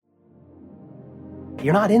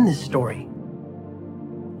You're not in this story.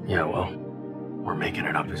 Yeah, well, we're making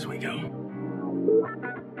it up as we go.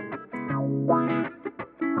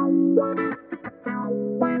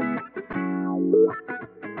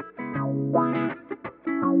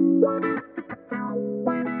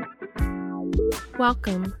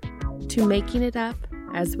 Welcome to Making It Up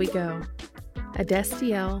As We Go, a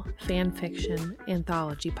Destiel fan fiction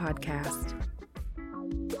anthology podcast.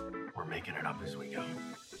 We're making it up as we go.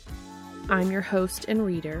 I'm your host and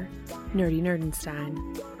reader, Nerdy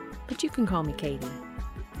Nerdenstein, but you can call me Katie.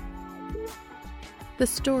 The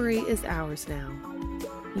story is ours now.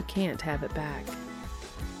 You can't have it back.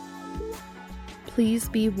 Please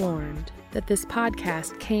be warned that this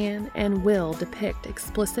podcast can and will depict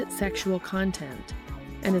explicit sexual content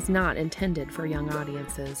and is not intended for young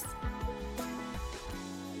audiences.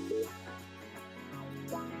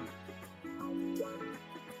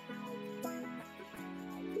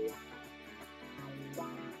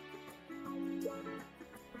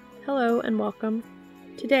 Hello and welcome.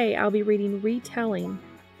 Today I'll be reading Retelling,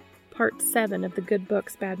 Part 7 of the Good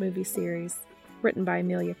Books, Bad Movies series, written by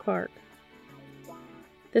Emilia Clarke.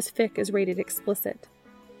 This fic is rated explicit.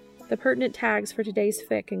 The pertinent tags for today's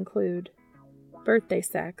fic include birthday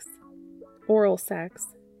sex, oral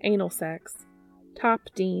sex, anal sex, top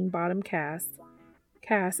Dean, bottom Cass.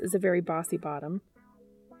 Cass is a very bossy bottom.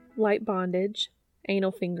 Light bondage,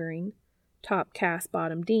 anal fingering, top Cass,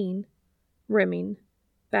 bottom Dean, rimming,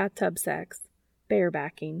 bathtub sex,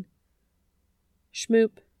 barebacking,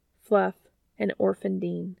 schmoop, fluff, and orphan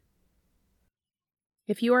Dean.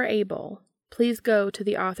 If you are able, please go to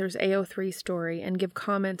the author's AO3 story and give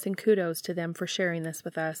comments and kudos to them for sharing this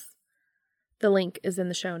with us. The link is in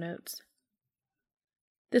the show notes.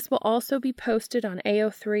 This will also be posted on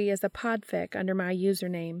AO3 as a podfic under my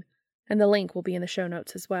username, and the link will be in the show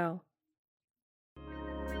notes as well.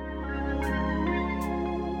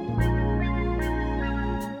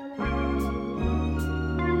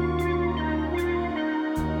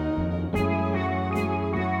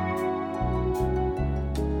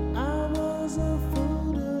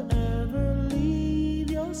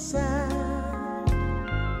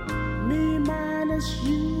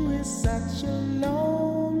 You is such a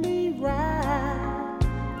lonely ride.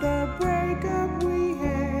 The breakup we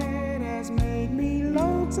had has made me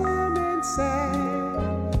lonesome and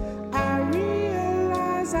sad. I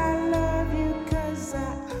realize I love you 'cause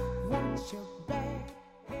I want you back.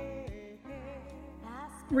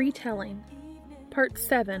 Retelling, Part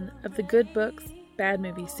 7 of the Good Books, Bad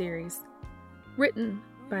Movies series, written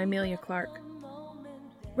by Emilia Clarke.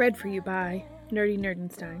 Read for you by Nerdy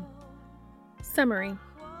Nerdenstein. Summary.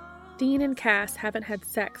 Dean and Cass haven't had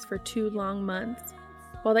sex for 2 long months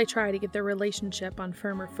while they try to get their relationship on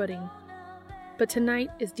firmer footing. But tonight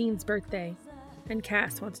is Dean's birthday, and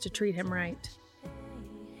Cass wants to treat him right.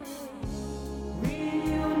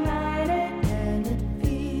 Reunited and it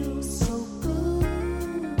feels so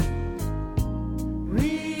good.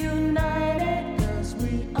 Reunited 'cause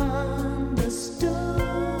we understood.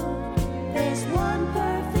 There's one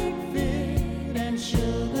perfect fit and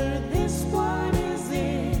sugar, this one is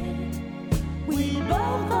it. We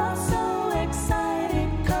both are so excited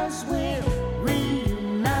 'cause we're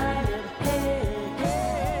reunited. Hey,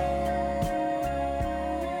 hey.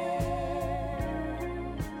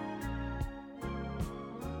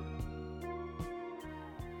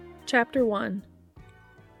 Chapter 1.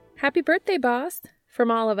 Happy birthday, boss, from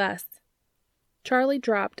all of us. Charlie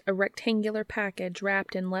dropped a rectangular package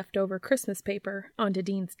wrapped in leftover Christmas paper onto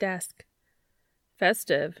Dean's desk.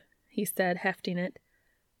 Festive, he said, hefting it.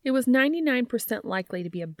 It was 99% likely to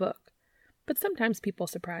be a book, but sometimes people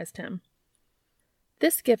surprised him.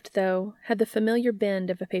 This gift, though, had the familiar bend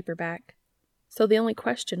of a paperback, so the only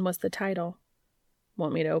question was the title.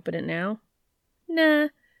 Want me to open it now? Nah,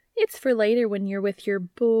 it's for later when you're with your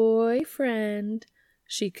boyfriend,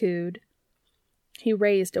 she cooed. He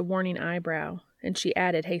raised a warning eyebrow, and she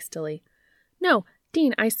added hastily, No,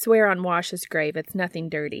 Dean, I swear on Wash's grave it's nothing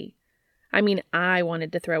dirty. I mean, I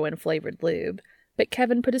wanted to throw in flavored lube, but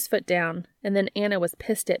Kevin put his foot down, and then Anna was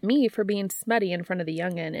pissed at me for being smutty in front of the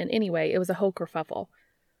young'un, and anyway, it was a whole kerfuffle.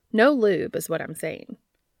 No lube is what I'm saying.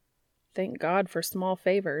 Thank God for small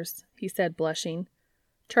favors, he said, blushing.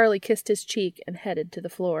 Charlie kissed his cheek and headed to the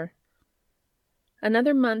floor.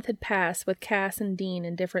 Another month had passed with Cass and Dean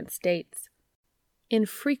in different states, in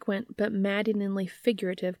frequent but maddeningly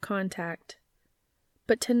figurative contact.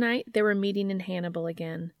 But tonight they were meeting in Hannibal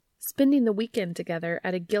again, spending the weekend together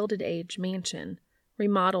at a Gilded Age mansion,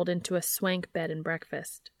 remodeled into a swank bed and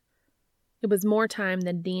breakfast. It was more time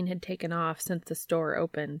than Dean had taken off since the store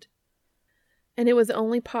opened. And it was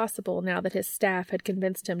only possible now that his staff had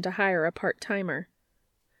convinced him to hire a part-timer,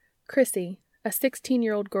 Chrissy, a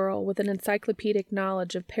 16-year-old girl with an encyclopedic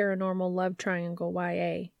knowledge of paranormal love triangle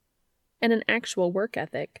YA, and an actual work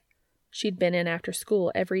ethic. She'd been in after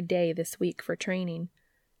school every day this week for training,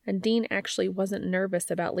 and Dean actually wasn't nervous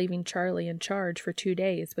about leaving Charlie in charge for 2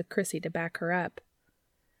 days with Chrissy to back her up.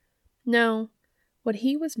 No, what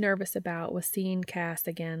he was nervous about was seeing Cass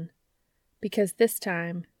again, because this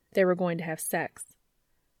time they were going to have sex.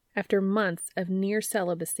 After months of near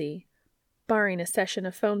celibacy, barring a session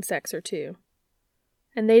of phone sex or two.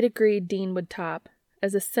 And they'd agreed Dean would top,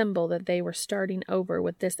 as a symbol that they were starting over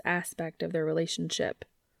with this aspect of their relationship.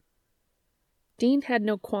 Dean had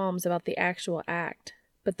no qualms about the actual act,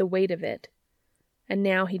 but the weight of it. And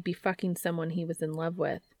now he'd be fucking someone he was in love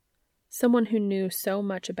with. Someone who knew so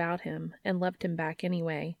much about him and loved him back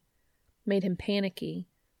anyway. Made him panicky,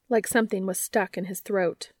 like something was stuck in his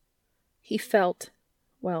throat. He felt,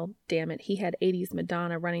 well, damn it, he had 80s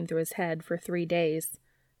Madonna running through his head for 3 days,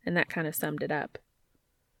 and that kind of summed it up.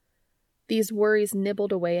 These worries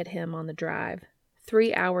nibbled away at him on the drive.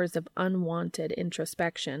 3 hours of unwanted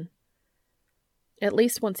introspection. At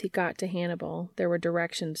least once he got to Hannibal, there were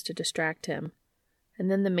directions to distract him,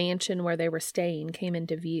 and then the mansion where they were staying came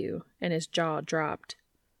into view, and his jaw dropped.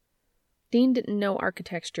 Dean didn't know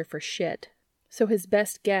architecture for shit, so his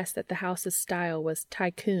best guess at the house's style was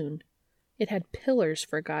tycoon. It had pillars,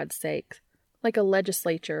 for God's sake, like a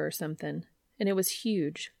legislature or something, and it was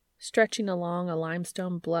huge, stretching along a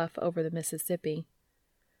limestone bluff over the Mississippi.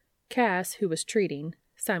 Cass, who was treating,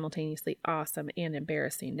 simultaneously awesome and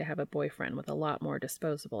embarrassing to have a boyfriend with a lot more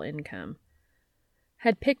disposable income,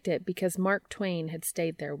 had picked it because Mark Twain had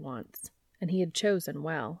stayed there once, and he had chosen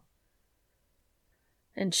well.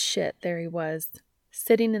 And shit, there he was,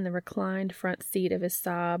 sitting in the reclined front seat of his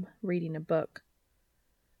Saab, reading a book.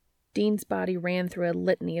 Dean's body ran through a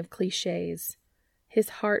litany of cliches. His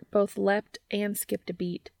heart both leapt and skipped a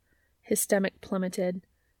beat. His stomach plummeted.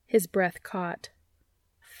 His breath caught.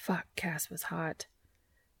 Fuck, Cass was hot.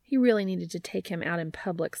 He really needed to take him out in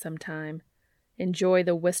public sometime. Enjoy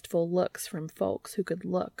the wistful looks from folks who could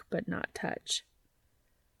look but not touch.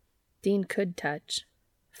 Dean could touch.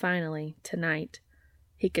 Finally, tonight,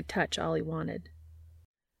 he could touch all he wanted.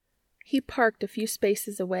 He parked a few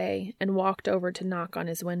spaces away and walked over to knock on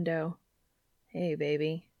his window. "Hey,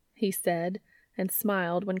 baby," he said, and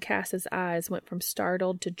smiled when Cass's eyes went from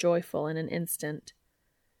startled to joyful in an instant.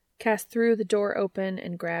 Cass threw the door open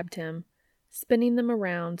and grabbed him, spinning them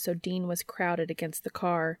around so Dean was crowded against the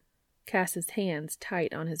car, Cass's hands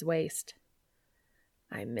tight on his waist.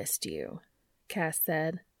 "I missed you," Cass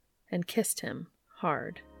said, and kissed him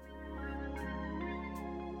hard.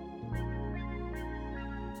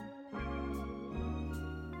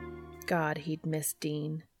 God, he'd missed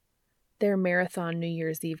Dean. Their marathon New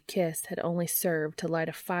Year's Eve kiss had only served to light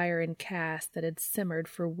a fire in Cass that had simmered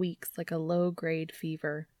for weeks like a low-grade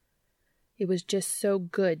fever. It was just so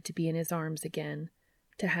good to be in his arms again,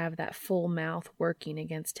 to have that full mouth working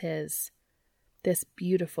against his. This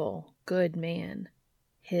beautiful, good man.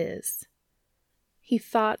 His. He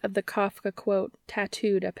thought of the Kafka quote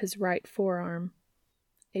tattooed up his right forearm.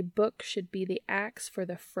 A book should be the axe for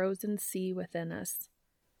the frozen sea within us.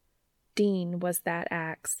 Dean was that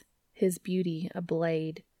axe, his beauty a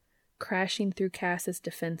blade, crashing through Cass's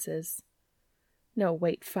defenses. No,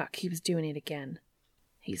 wait, fuck, he was doing it again.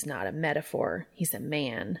 He's not a metaphor, he's a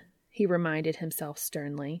man, he reminded himself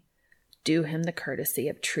sternly. Do him the courtesy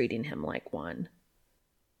of treating him like one.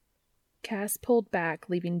 Cass pulled back,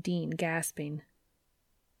 leaving Dean gasping.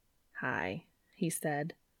 "Hi," he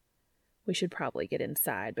said. "We should probably get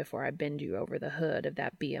inside before I bend you over the hood of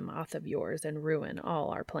that behemoth of yours and ruin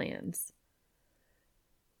all our plans."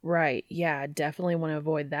 "Right, yeah, definitely want to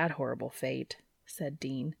avoid that horrible fate," said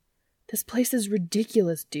Dean. "This place is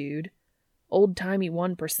ridiculous, dude. Old-timey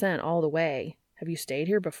 1% all the way. Have you stayed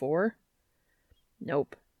here before?"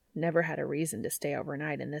 "Nope. Never had a reason to stay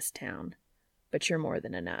overnight in this town. But you're more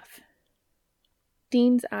than enough."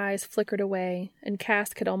 Dean's eyes flickered away, and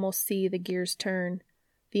Cass could almost see the gears turn,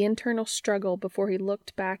 the internal struggle before he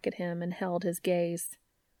looked back at him and held his gaze.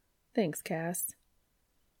 "Thanks, Cass."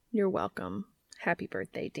 "You're welcome. Happy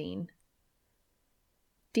birthday, Dean."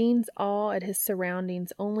 Dean's awe at his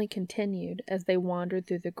surroundings only continued as they wandered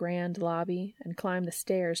through the grand lobby and climbed the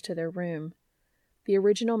stairs to their room, the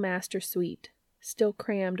original master suite, still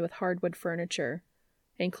crammed with hardwood furniture,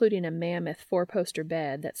 including a mammoth 4-poster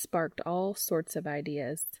bed that sparked all sorts of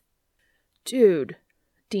ideas. "Dude,"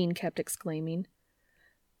 Dean kept exclaiming.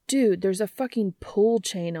 "Dude, there's a fucking pull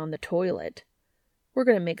chain on the toilet. We're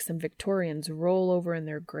gonna make some Victorians roll over in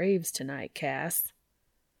their graves tonight, Cass."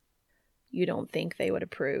 "You don't think they would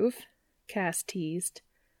approve?" Cass teased.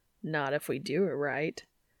 "Not if we do it right."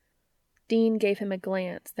 Dean gave him a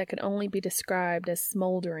glance that could only be described as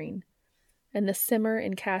smoldering, and the simmer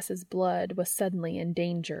in Cass's blood was suddenly in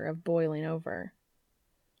danger of boiling over.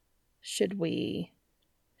 Should we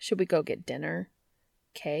go get dinner?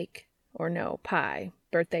 Cake? Or no, pie.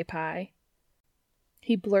 Birthday pie?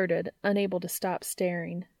 He blurted, unable to stop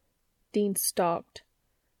staring. Dean stalked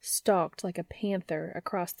like a panther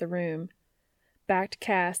across the room, backed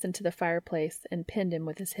Cass into the fireplace, and pinned him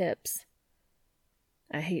with his hips.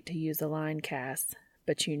 I hate to use a line, Cass,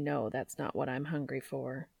 but you know that's not what I'm hungry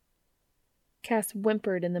for. Cass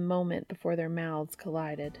whimpered in the moment before their mouths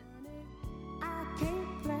collided. I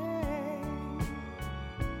can't play.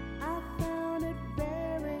 I found it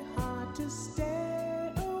very hard to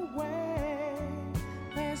stay away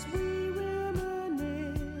as we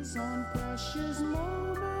reminisce on precious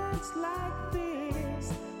moments like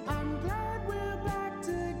this. I'm glad we're back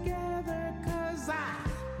together 'cause I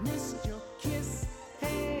missed your kiss.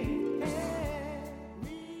 Hey, hey.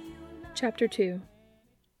 Chapter 2.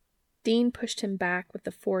 Dean pushed him back with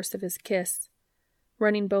the force of his kiss,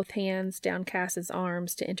 running both hands down Cass's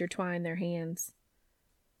arms to intertwine their hands.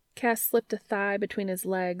 Cass slipped a thigh between his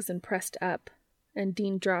legs and pressed up, and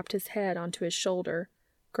Dean dropped his head onto his shoulder,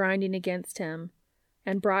 grinding against him,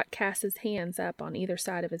 and brought Cass's hands up on either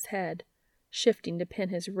side of his head, shifting to pin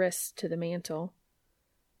his wrists to the mantel.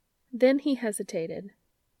 Then he hesitated.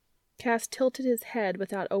 Cass tilted his head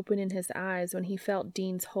without opening his eyes when he felt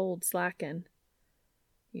Dean's hold slacken.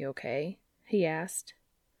 You okay? He asked.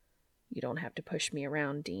 You don't have to push me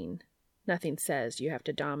around, Dean. Nothing says you have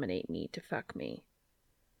to dominate me to fuck me.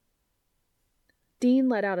 Dean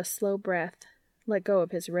let out a slow breath, let go of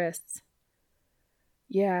his wrists.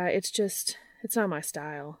 Yeah, it's not my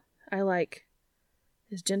style.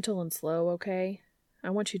 Is gentle and slow okay? I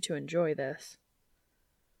want you to enjoy this.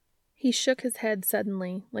 He shook his head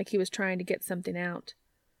suddenly, like he was trying to get something out.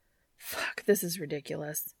 Fuck, this is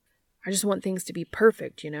ridiculous. I just want things to be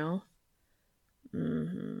perfect, you know?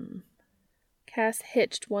 Cass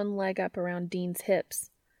hitched one leg up around Dean's hips,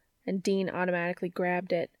 and Dean automatically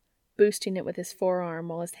grabbed it, boosting it with his forearm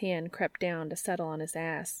while his hand crept down to settle on his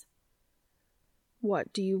ass.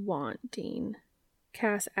 What do you want, Dean?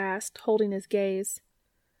 Cass asked, holding his gaze.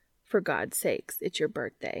 For God's sakes, it's your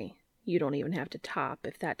birthday. You don't even have to top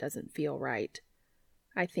if that doesn't feel right.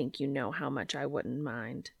 I think you know how much I wouldn't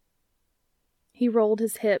mind. He rolled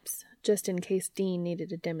his hips, just in case Dean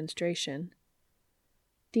needed a demonstration.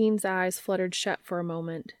 Dean's eyes fluttered shut for a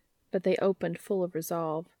moment, but they opened full of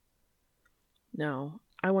resolve. No,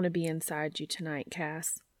 I want to be inside you tonight,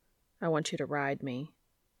 Cass. I want you to ride me.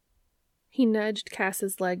 He nudged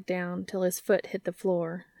Cass's leg down till his foot hit the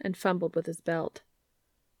floor and fumbled with his belt.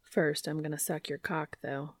 First, I'm going to suck your cock,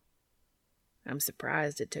 though. I'm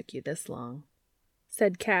surprised it took you this long,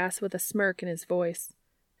 said Cass with a smirk in his voice,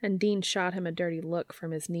 and Dean shot him a dirty look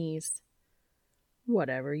from his knees.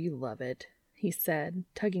 Whatever, you love it, he said,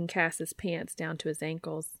 tugging Cass's pants down to his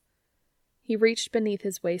ankles. He reached beneath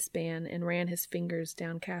his waistband and ran his fingers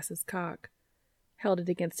down Cass's cock, held it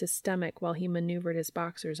against his stomach while he maneuvered his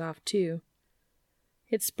boxers off too.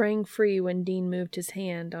 It sprang free when Dean moved his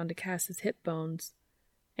hand onto Cass's hip bones,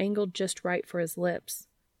 angled just right for his lips,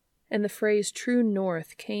 and the phrase true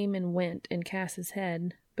north came and went in Cass's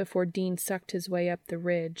head before Dean sucked his way up the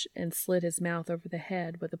ridge and slid his mouth over the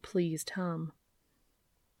head with a pleased hum.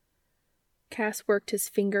 Cass worked his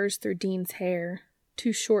fingers through Dean's hair,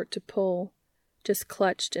 too short to pull, just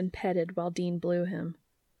clutched and petted while Dean blew him.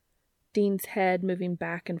 Dean's head moving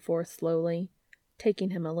back and forth slowly,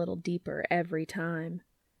 taking him a little deeper every time.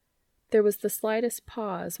 There was the slightest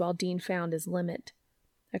pause while Dean found his limit,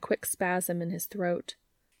 a quick spasm in his throat.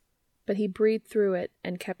 But he breathed through it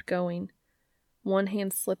and kept going, one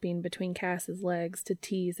hand slipping between Cass's legs to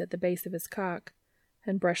tease at the base of his cock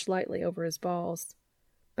and brush lightly over his balls,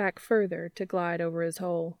 back further to glide over his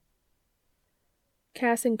hole.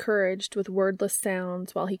 Cass encouraged with wordless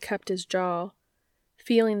sounds while he cupped his jaw,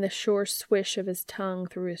 feeling the sure swish of his tongue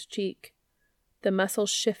through his cheek, the muscles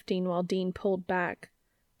shifting while Dean pulled back,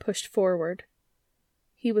 pushed forward.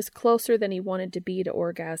 He was closer than he wanted to be to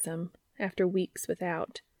orgasm, after weeks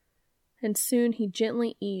without, and soon he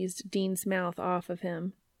gently eased Dean's mouth off of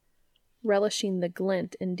him, relishing the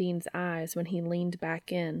glint in Dean's eyes when he leaned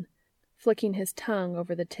back in, flicking his tongue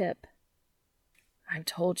over the tip. I've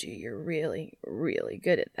told you you're really, really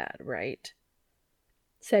good at that, right?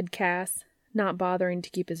 Said Cass, not bothering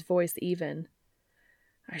to keep his voice even.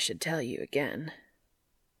 I should tell you again.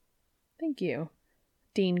 Thank you.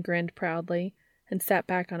 Dean grinned proudly and sat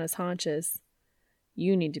back on his haunches.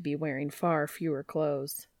 You need to be wearing far fewer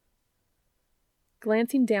clothes.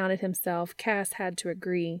 Glancing down at himself, Cass had to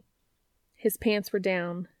agree. His pants were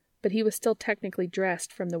down, but he was still technically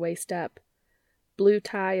dressed from the waist up, blue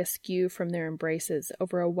tie askew from their embraces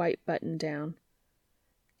over a white button-down.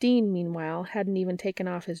 Dean, meanwhile, hadn't even taken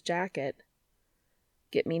off his jacket.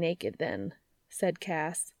 "Get me naked, then," said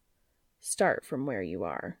Cass. "Start from where you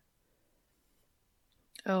are."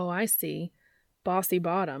 "Oh, I see. Bossy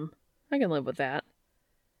bottom. I can live with that."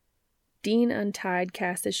 Dean untied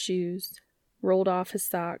Cass's shoes, rolled off his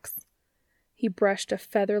socks. He brushed a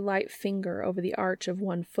feather-light finger over the arch of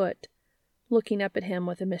one foot, looking up at him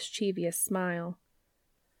with a mischievous smile.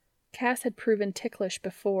 Cass had proven ticklish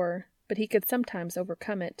before, but he could sometimes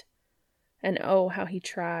overcome it. And oh, how he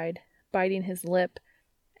tried, biting his lip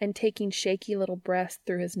and taking shaky little breaths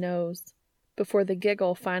through his nose, before the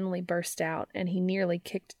giggle finally burst out and he nearly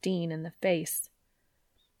kicked Dean in the face.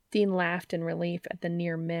 Dean laughed in relief at the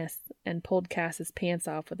near miss and pulled Cass's pants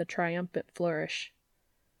off with a triumphant flourish.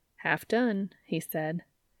 "Half done," he said.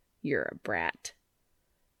 "You're a brat."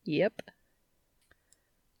 "Yep."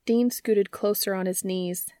 Dean scooted closer on his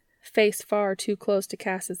knees, face far too close to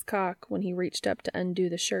Cass's cock when he reached up to undo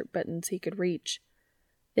the shirt buttons he could reach,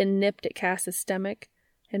 then nipped at Cass's stomach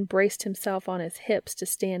and braced himself on his hips to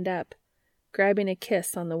stand up, grabbing a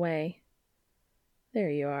kiss on the way. "There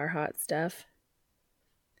you are, hot stuff."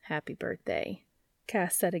 "Happy birthday,"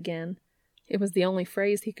 Cass said again. It was the only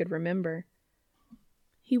phrase he could remember.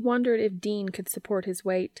 He wondered if Dean could support his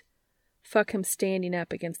weight, fuck him standing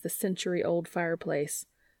up against the century-old fireplace,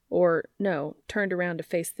 or, no, turned around to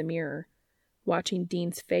face the mirror, watching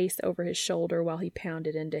Dean's face over his shoulder while he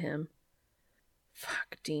pounded into him.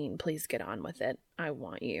 "Fuck, Dean, please get on with it. I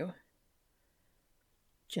want you."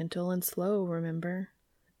 "Gentle and slow, remember,"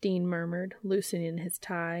 Dean murmured, loosening his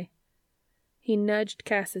tie. He nudged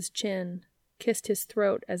Cass's chin, kissed his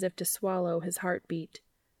throat as if to swallow his heartbeat.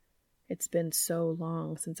 "It's been so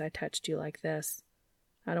long since I touched you like this.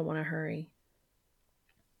 I don't want to hurry."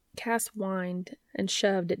 Cass whined and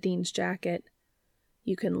shoved at Dean's jacket.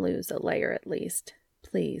 "You can lose a layer at least.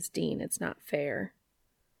 Please, Dean, it's not fair."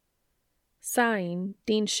 Sighing,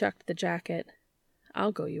 Dean shucked the jacket.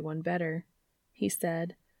 "I'll go you one better," he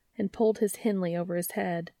said, and pulled his Henley over his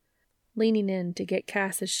head, leaning in to get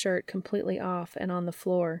Cass's shirt completely off and on the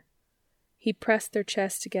floor. He pressed their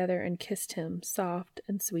chests together and kissed him, soft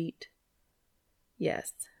and sweet.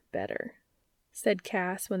 "Yes, better," said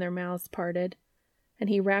Cass when their mouths parted, and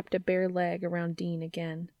he wrapped a bare leg around Dean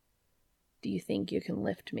again. "Do you think you can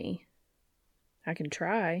lift me?" "I can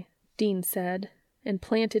try," Dean said, and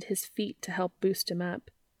planted his feet to help boost him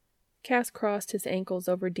up. Cass crossed his ankles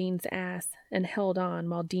over Dean's ass and held on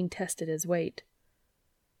while Dean tested his weight.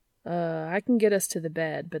 I can get us to the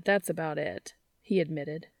bed, but that's about it," he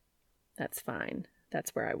admitted. "That's fine.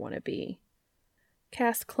 That's where I want to be."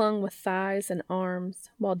 Cass clung with thighs and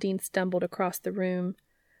arms while Dean stumbled across the room,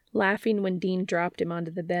 laughing when Dean dropped him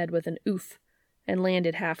onto the bed with an oof and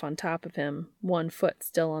landed half on top of him, one foot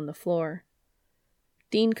still on the floor.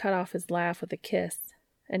 Dean cut off his laugh with a kiss,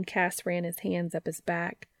 and Cass ran his hands up his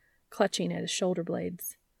back, clutching at his shoulder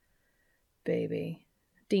blades. "Baby,"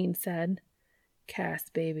 Dean said. "Cass,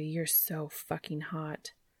 baby, you're so fucking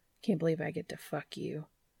hot. Can't believe I get to fuck you."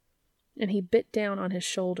 And he bit down on his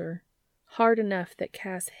shoulder, hard enough that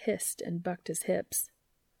Cass hissed and bucked his hips.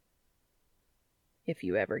 "If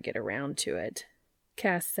you ever get around to it,"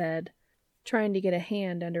 Cass said, trying to get a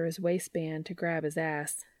hand under his waistband to grab his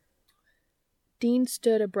ass. Dean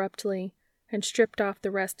stood abruptly and stripped off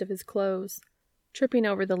the rest of his clothes, tripping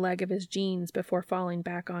over the leg of his jeans before falling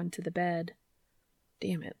back onto the bed.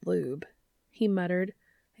 "Damn it, lube," he muttered,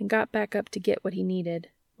 and got back up to get what he needed,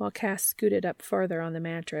 while Cass scooted up farther on the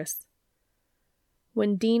mattress.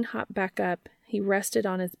 When Dean hopped back up, he rested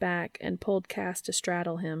on his back and pulled Cass to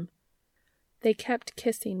straddle him. They kept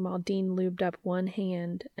kissing while Dean lubed up one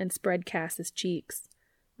hand and spread Cass's cheeks,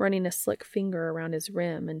 running a slick finger around his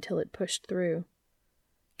rim until it pushed through.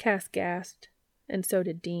 Cass gasped, and so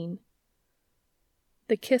did Dean.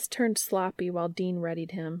 The kiss turned sloppy while Dean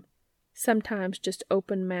readied him, sometimes just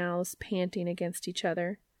open mouths panting against each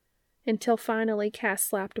other, until finally Cass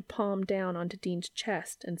slapped a palm down onto Dean's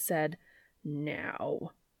chest and said,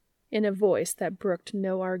 "Now," in a voice that brooked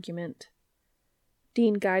no argument.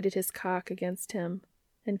 Dean guided his cock against him,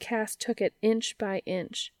 and Cass took it inch by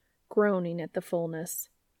inch, groaning at the fullness.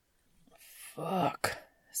 "Fuck,"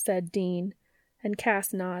 said Dean, and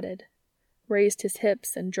Cass nodded, raised his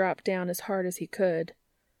hips and dropped down as hard as he could.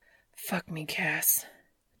 "Fuck me, Cass,"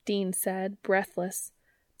 Dean said, breathless,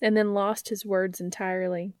 and then lost his words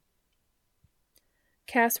entirely.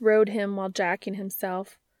 Cass rode him while jacking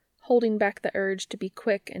himself, holding back the urge to be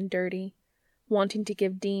quick and dirty, wanting to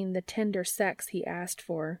give Dean the tender sex he asked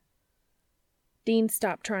for. Dean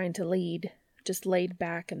stopped trying to lead, just laid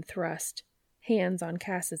back and thrust, hands on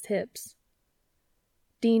Cass's hips.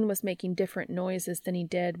 Dean was making different noises than he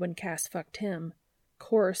did when Cass fucked him,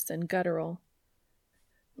 coarse and guttural.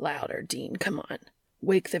 Louder, Dean, come on.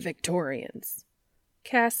 Wake the Victorians.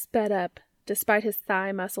 Cass sped up, despite his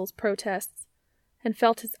thigh muscles' protests, and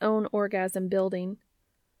felt his own orgasm building.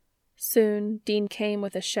 Soon, Dean came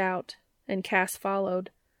with a shout, and Cass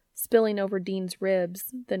followed, spilling over Dean's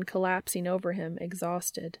ribs, then collapsing over him,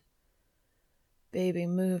 exhausted. Baby,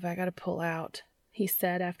 move, I gotta pull out, he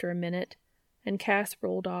said after a minute, and Cass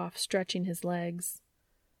rolled off, stretching his legs.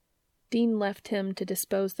 Dean left him to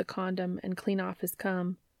dispose the condom and clean off his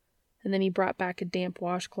cum, and then he brought back a damp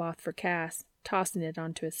washcloth for Cass, tossing it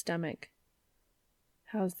onto his stomach.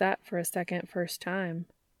 "How's that for a second first time?"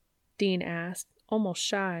 Dean asked, almost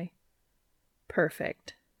shy.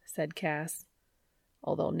 "Perfect," said Cass,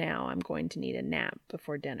 "although now I'm going to need a nap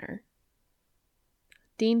before dinner."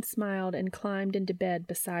 Dean smiled and climbed into bed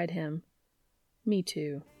beside him. "Me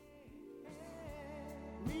too."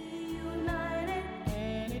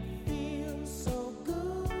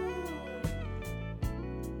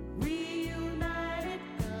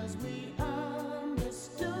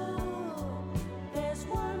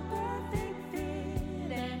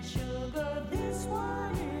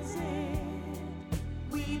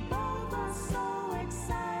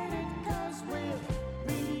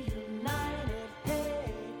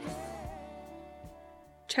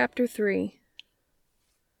 Chapter 3.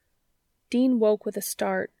 Dean woke with a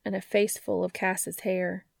start and a face full of Cass's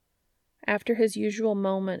hair. After his usual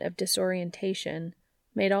moment of disorientation,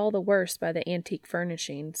 made all the worse by the antique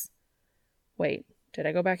furnishings. Wait, did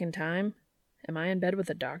I go back in time? Am I in bed with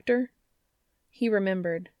a doctor? He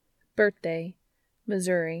remembered. Birthday.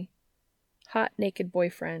 Missouri. Hot, naked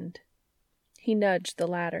boyfriend. He nudged the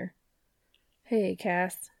latter. "Hey,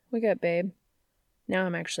 Cass. Wake up, babe. Now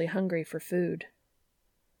I'm actually hungry for food."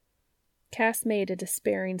 Cass made a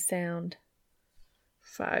despairing sound.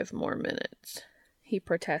 5 more minutes, he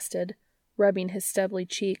protested, rubbing his stubbly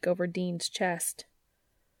cheek over Dean's chest.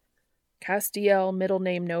 "Castiel, middle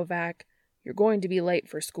name Novak, you're going to be late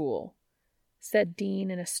for school," said Dean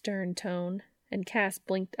in a stern tone, and Cass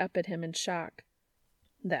blinked up at him in shock.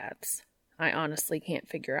 I honestly can't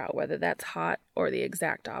figure out whether that's hot or the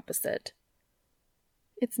exact opposite.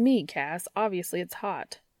 "It's me, Cass. Obviously it's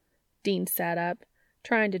hot." Dean sat up,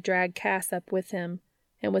 trying to drag Cass up with him,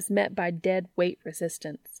 and was met by dead weight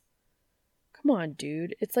resistance. "Come on,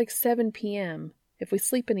 dude. It's like 7 p.m. If we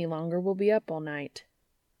sleep any longer, we'll be up all night."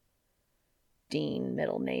 "Dean,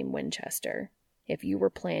 middle name Winchester. If you were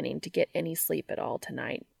planning to get any sleep at all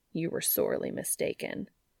tonight, you were sorely mistaken."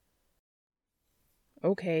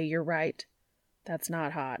 "Okay, you're right. That's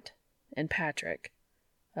not hot. And Patrick.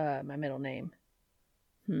 My middle name."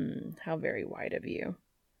 How very white of you."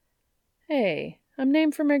 "Hey, I'm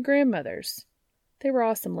named for my grandmothers. They were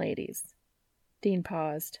awesome ladies." Dean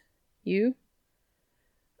paused. "You?"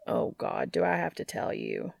 "Oh, God, do I have to tell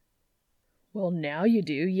you?" "Well, now you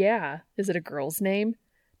do, yeah. Is it a girl's name?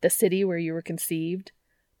 The city where you were conceived?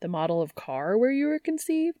 The model of car where you were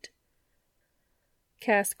conceived?"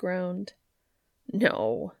 Cass groaned.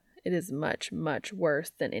 "No, it is much, much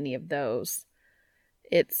worse than any of those.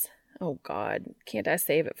 Oh, God, can't I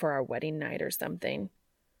save it for our wedding night or something?"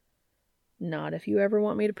 "Not if you ever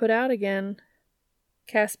want me to put out again."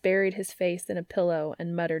 Cass buried his face in a pillow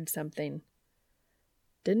and muttered something.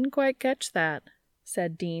 "Didn't quite catch that,"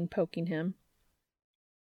 said Dean, poking him.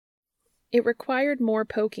 It required more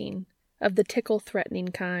poking, of the tickle-threatening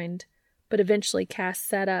kind, but eventually Cass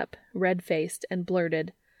sat up, red-faced, and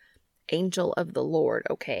blurted, "Angel of the Lord,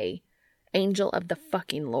 okay? Angel of the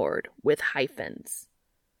fucking Lord, with hyphens."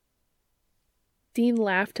 Dean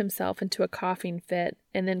laughed himself into a coughing fit,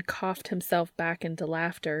 and then coughed himself back into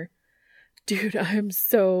laughter. "Dude, I am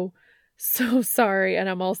so sorry, and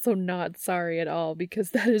I'm also not sorry at all,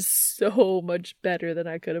 because that is so much better than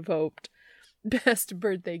I could have hoped. Best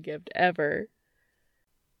birthday gift ever."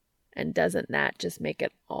 "And doesn't that just make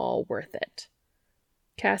it all worth it?"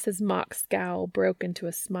 Cass's mock scowl broke into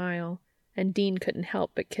a smile, and Dean couldn't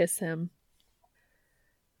help but kiss him.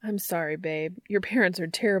 "I'm sorry, babe. Your parents are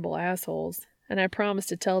terrible assholes, and I promise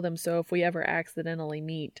to tell them so if we ever accidentally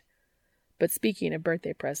meet. But speaking of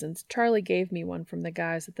birthday presents, Charlie gave me one from the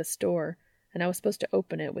guys at the store, and I was supposed to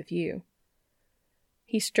open it with you."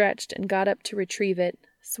 He stretched and got up to retrieve it,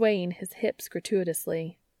 swaying his hips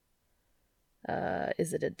gratuitously.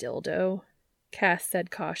 Is it a dildo?" Cass said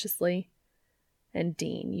cautiously. "And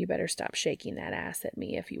Dean, you better stop shaking that ass at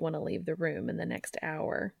me if you want to leave the room in the next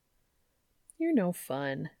hour." "You're no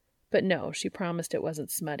fun." But no, she promised it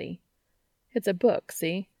wasn't smutty. "It's a book,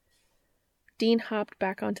 see?" Dean hopped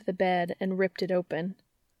back onto the bed and ripped it open.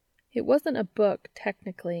 It wasn't a book,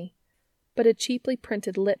 technically, but a cheaply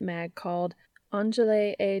printed lit mag called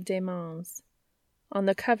Angèle et Démons. On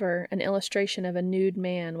the cover, an illustration of a nude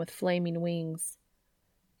man with flaming wings.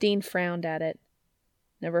 Dean frowned at it.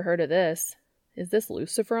 Never heard of this. Is this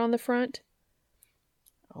Lucifer on the front?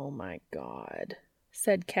 Oh my God,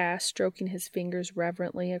 said Cass, stroking his fingers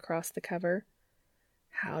reverently across the cover.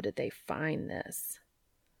 How did they find this?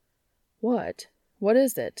 What? What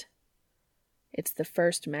is it? It's the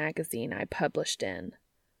first magazine I published in.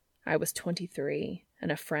 I was 23,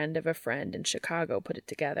 and a friend of a friend in Chicago put it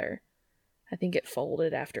together. I think it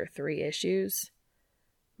folded after 3 issues.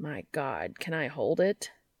 My God, can I hold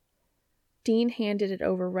it? Dean handed it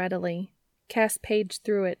over readily. Cass paged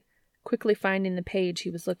through it, quickly finding the page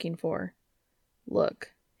he was looking for.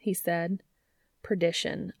 Look, he said.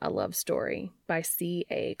 Perdition, a Love Story, by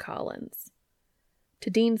C.A. Collins. To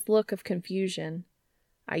Dean's look of confusion,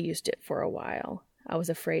 I used it for a while. I was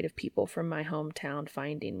afraid of people from my hometown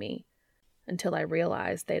finding me, until I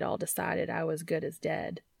realized they'd all decided I was good as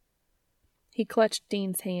dead. He clutched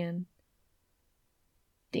Dean's hand.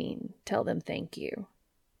 Dean, tell them thank you.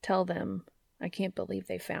 Tell them, I can't believe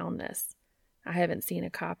they found this. I haven't seen a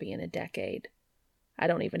copy in a decade. I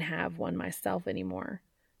don't even have one myself anymore.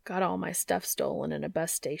 Got all my stuff stolen in a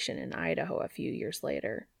bus station in Idaho a few years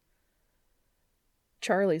later.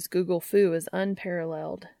 Charlie's Google Foo is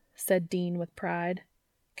unparalleled, said Dean with pride.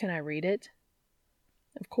 Can I read it?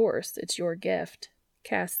 Of course, it's your gift,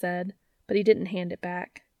 Cass said, but he didn't hand it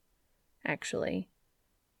back. Actually,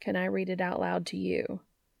 can I read it out loud to you?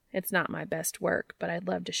 It's not my best work, but I'd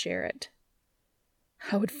love to share it.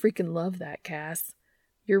 I would freaking love that, Cass.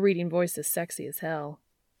 Your reading voice is sexy as hell.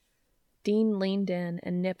 Dean leaned in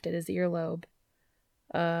and nipped at his earlobe.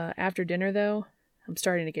 After dinner, though, I'm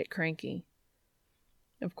starting to get cranky.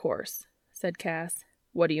 Of course, said Cass.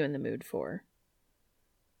 What are you in the mood for?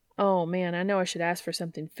 Oh, man, I know I should ask for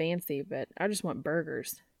something fancy, but I just want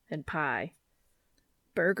burgers and pie.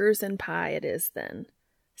 Burgers and pie it is, then.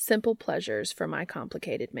 Simple pleasures for my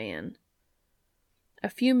complicated man. A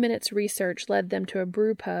few minutes' research led them to a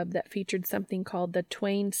brew pub that featured something called the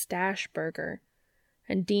Twain Stash Burger,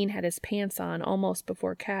 and Dean had his pants on almost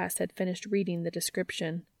before Cass had finished reading the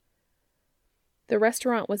description. The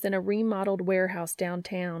restaurant was in a remodeled warehouse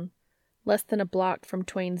downtown, less than a block from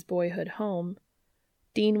Twain's boyhood home.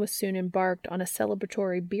 Dean was soon embarked on a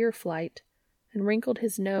celebratory beer flight and wrinkled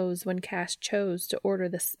his nose when Cass chose to order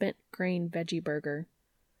the spent grain veggie burger.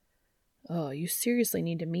 Oh, you seriously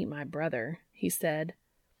need to meet my brother, he said.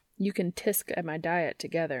 You can tisk at my diet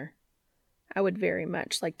together. I would very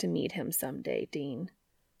much like to meet him some day, Dean,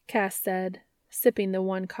 Cass said, sipping the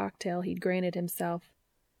one cocktail he'd granted himself.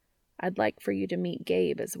 I'd like for you to meet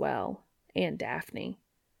Gabe as well, and Daphne.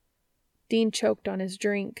 Dean choked on his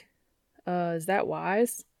drink. Is that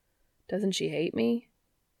wise? Doesn't she hate me?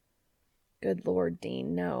 Good Lord,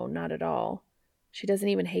 Dean, no, not at all. She doesn't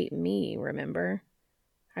even hate me, remember?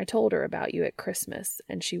 I told her about you at Christmas,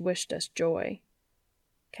 and she wished us joy.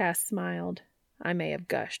 Cass smiled. I may have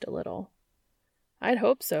gushed a little. I'd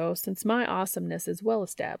hope so, since my awesomeness is well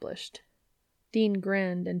established. Dean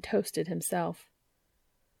grinned and toasted himself.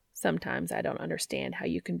 Sometimes I don't understand how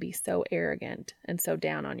you can be so arrogant and so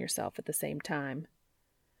down on yourself at the same time.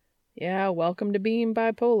 Yeah, welcome to being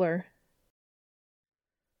bipolar.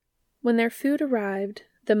 When their food arrived,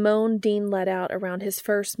 the moan Dean let out around his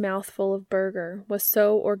first mouthful of burger was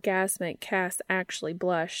so orgasmic Cass actually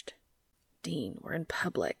blushed. Dean, we're in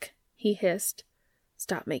public, he hissed.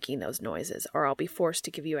 Stop making those noises, or I'll be forced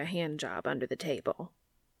to give you a hand job under the table.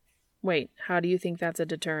 Wait, how do you think that's a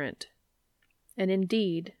deterrent? And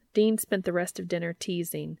indeed, Dean spent the rest of dinner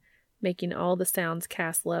teasing, making all the sounds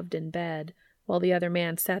Cass loved in bed, while the other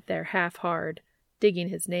man sat there half-hard, digging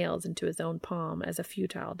his nails into his own palm as a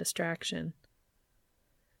futile distraction.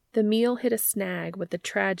 The meal hit a snag with the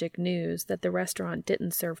tragic news that the restaurant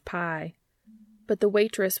didn't serve pie, but the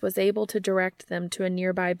waitress was able to direct them to a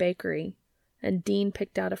nearby bakery, and Dean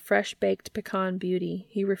picked out a fresh-baked pecan beauty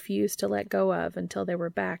he refused to let go of until they were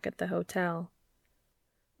back at the hotel.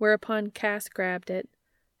 Whereupon Cass grabbed it,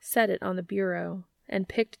 set it on the bureau, and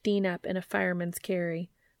picked Dean up in a fireman's carry,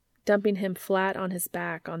 dumping him flat on his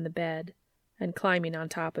back on the bed, and climbing on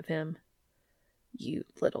top of him. You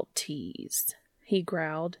little tease, he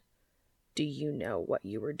growled. Do you know what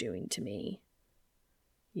you were doing to me?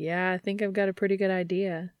 Yeah, I think I've got a pretty good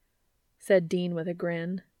idea, said Dean with a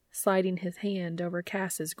grin, sliding his hand over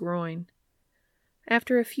Cass's groin.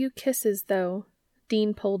 After a few kisses, though,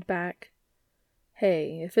 Dean pulled back.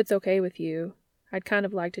 Hey, if it's okay with you, I'd kind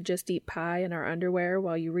of like to just eat pie in our underwear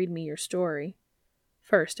while you read me your story.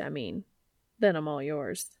 First, I mean. Then I'm all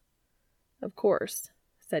yours." "Of course,"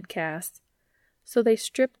 said Cass. So they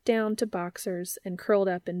stripped down to boxers and curled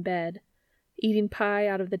up in bed, eating pie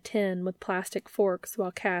out of the tin with plastic forks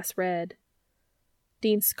while Cass read.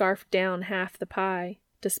 Dean scarfed down half the pie,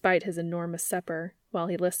 despite his enormous supper, while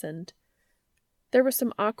he listened. There were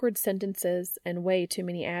some awkward sentences and way too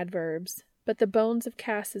many adverbs, but the bones of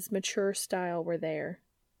Cass's mature style were there.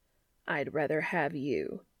 "I'd rather have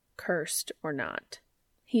you, cursed or not,"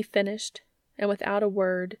 he finished, and without a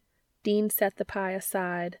word, Dean set the pie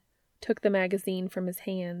aside, took the magazine from his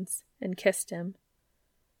hands, and kissed him.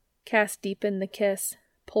 Cass deepened the kiss,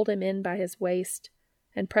 pulled him in by his waist,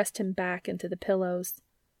 and pressed him back into the pillows.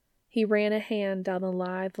 He ran a hand down the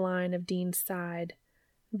lithe line of Dean's side,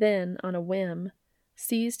 then, on a whim,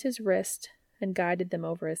 seized his wrist and guided them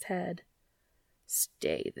over his head.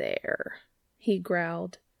 "Stay there," he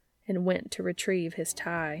growled, and went to retrieve his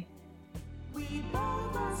tie. We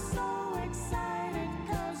both are so excited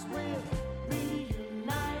 'cause we're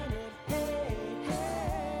reunited. Hey, hey.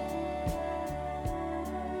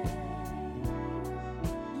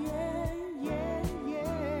 Yeah,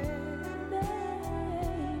 baby.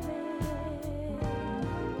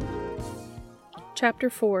 Chapter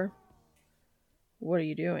 4. "What are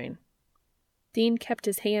you doing?" Dean kept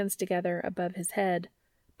his hands together above his head,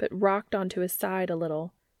 but rocked onto his side a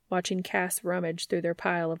little, watching Cass rummage through their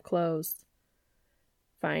pile of clothes.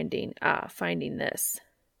 Finding this,"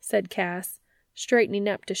 said Cass, straightening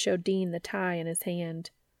up to show Dean the tie in his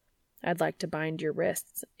hand. "I'd like to bind your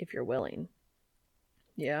wrists, if you're willing."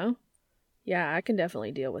 "Yeah? Yeah, I can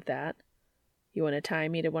definitely deal with that. You want to tie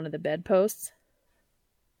me to one of the bedposts?"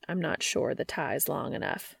 "I'm not sure the tie's long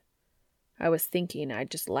enough. I was thinking I'd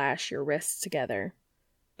just lash your wrists together,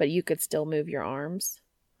 but you could still move your arms.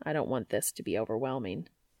 I don't want this to be overwhelming."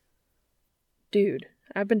 "Dude,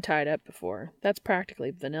 I've been tied up before. That's practically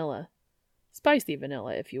vanilla. Spicy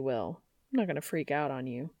vanilla, if you will. I'm not going to freak out on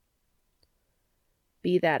you."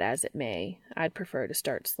 "Be that as it may, I'd prefer to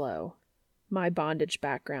start slow. My bondage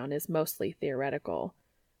background is mostly theoretical,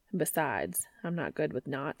 and besides, I'm not good with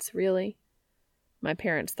knots, really. My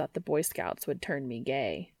parents thought the Boy Scouts would turn me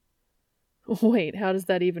gay." "Wait, how does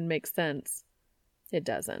that even make sense?" "It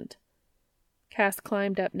doesn't." Cass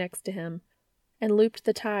climbed up next to him and looped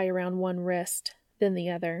the tie around one wrist, then the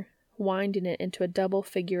other, winding it into a double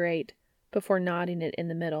figure 8 before knotting it in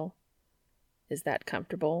the middle. "Is that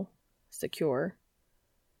comfortable? Secure?"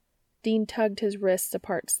 Dean tugged his wrists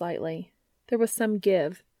apart slightly. There was some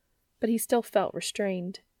give, but he still felt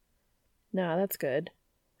restrained. "Nah, that's good.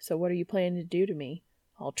 So what are you planning to do to me,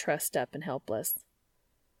 all trussed up and helpless?"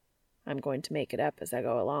 "I'm going to make it up as I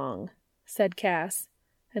go along," said Cass,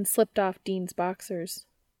 and slipped off Dean's boxers.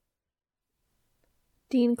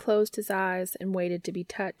 Dean closed his eyes and waited to be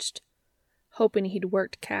touched, hoping he'd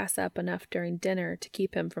worked Cass up enough during dinner to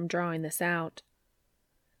keep him from drawing this out.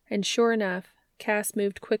 And sure enough, Cass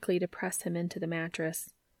moved quickly to press him into the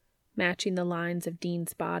mattress, matching the lines of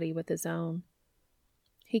Dean's body with his own.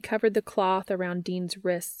 He covered the cloth around Dean's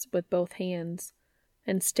wrists with both hands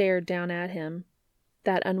and stared down at him,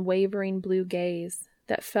 that unwavering blue gaze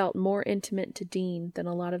that felt more intimate to Dean than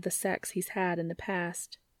a lot of the sex he's had in the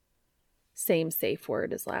past. "Same safe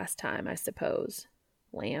word as last time, I suppose.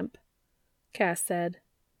 Lamp?" Cass said.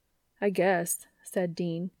 "I guess," said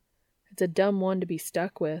Dean. "It's a dumb one to be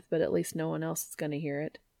stuck with, but at least no one else is going to hear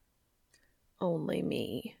it." "Only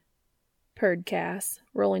me," purred Cass,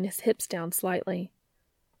 rolling his hips down slightly.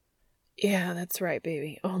 "Yeah, that's right,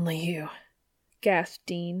 baby. Only you," gasped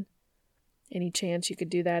Dean. "Any chance you could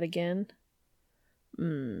do that again?"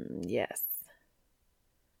 Yes."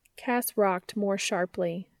 Cass rocked more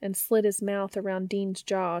sharply and slid his mouth around Dean's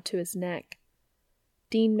jaw to his neck.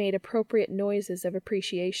 Dean made appropriate noises of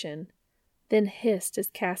appreciation, then hissed as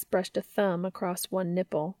Cass brushed a thumb across one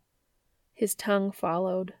nipple. His tongue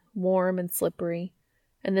followed, warm and slippery,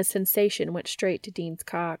 and the sensation went straight to Dean's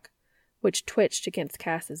cock, which twitched against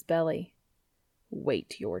Cass's belly.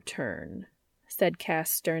 "Wait your turn," said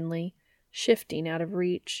Cass sternly, shifting out of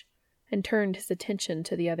reach, and turned his attention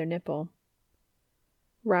to the other nipple.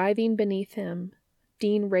 Writhing beneath him,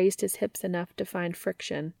 Dean raised his hips enough to find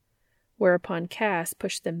friction, whereupon Cass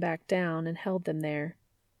pushed them back down and held them there.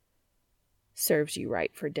 "Serves you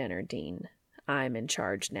right for dinner, Dean. I'm in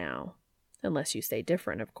charge now. Unless you say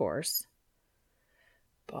different, of course."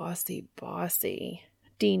 "Bossy, bossy,"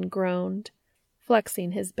 Dean groaned,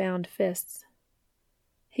 flexing his bound fists.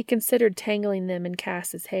 He considered tangling them in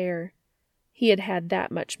Cass's hair. He had had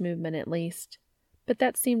that much movement at least, but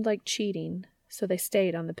that seemed like cheating, so they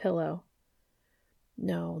stayed on the pillow.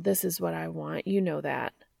 "No, this is what I want. You know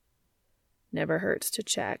that." "Never hurts to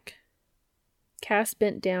check." Cass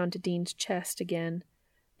bent down to Dean's chest again,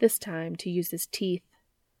 this time to use his teeth.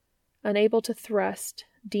 Unable to thrust,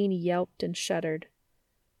 Dean yelped and shuddered.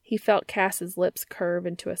 He felt Cass's lips curve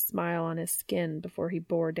into a smile on his skin before he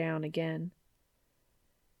bore down again.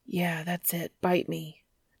 "Yeah, that's it. Bite me,"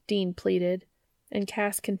 Dean pleaded, and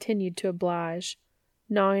Cass continued to oblige,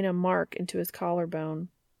 gnawing a mark into his collarbone,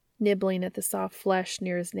 nibbling at the soft flesh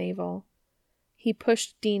near his navel. He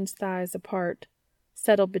pushed Dean's thighs apart,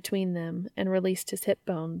 settled between them, and released his hip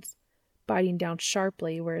bones, biting down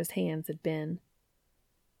sharply where his hands had been.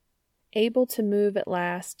 Able to move at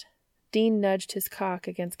last, Dean nudged his cock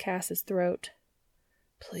against Cass's throat.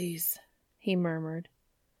 "Please," he murmured,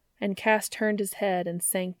 and Cass turned his head and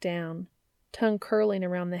sank down, tongue curling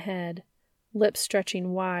around the head, lips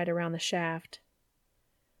stretching wide around the shaft.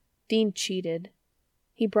 Dean cheated.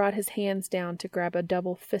 He brought his hands down to grab a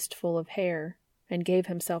double fistful of hair and gave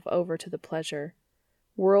himself over to the pleasure,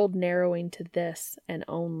 world narrowing to this and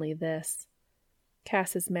only this.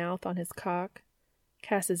 Cass's mouth on his cock,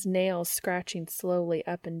 Cass's nails scratching slowly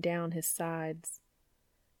up and down his sides.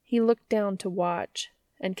 He looked down to watch,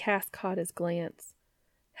 and Cass caught his glance,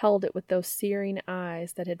 held it with those searing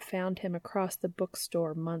eyes that had found him across the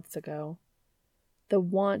bookstore months ago. The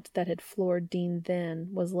want that had floored Dean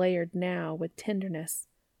then was layered now with tenderness,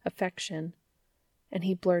 affection, and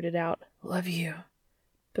he blurted out, "Love you,"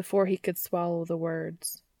 before he could swallow the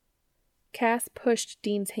words. Cass pushed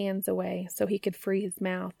Dean's hands away so he could free his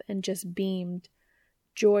mouth and just beamed,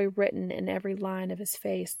 joy written in every line of his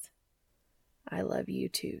face. "I love you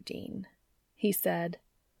too, Dean," he said.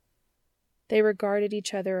 They regarded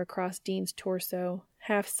each other across Dean's torso,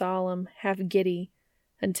 half solemn, half giddy,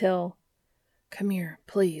 until, "Come here,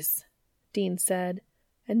 please," Dean said,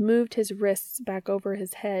 and moved his wrists back over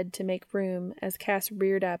his head to make room as Cass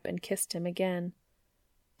reared up and kissed him again.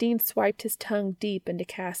 Dean swiped his tongue deep into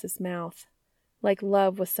Cass's mouth, like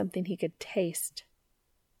love was something he could taste.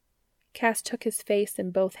 Cass took his face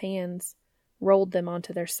in both hands, rolled them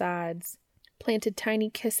onto their sides, planted tiny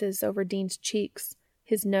kisses over Dean's cheeks,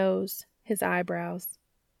 his nose, his eyebrows.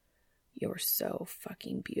 "You're so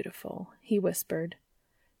fucking beautiful," he whispered.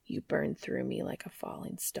 "You burn through me like a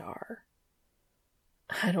falling star."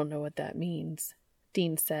 "I don't know what that means,"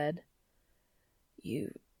 Dean said.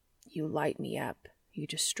 You light me up. You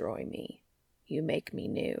destroy me. You make me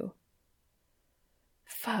new."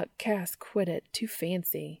 "Fuck, Cass, quit it. Too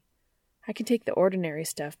fancy. I can take the ordinary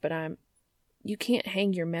stuff, but you can't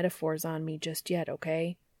hang your metaphors on me just yet,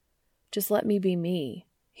 okay? Just let me be me,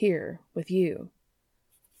 here, with you."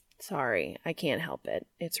 "Sorry, I can't help it.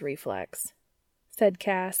 It's reflex," said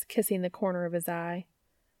Cass, kissing the corner of his eye.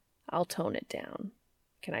 "I'll tone it down.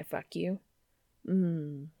 Can I fuck you?"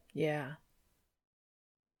 Yeah."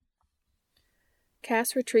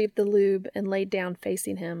 Cass retrieved the lube and laid down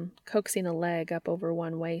facing him, coaxing a leg up over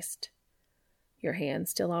one waist. "Your hand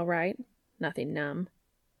still all right? Nothing numb?"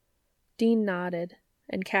 Dean nodded,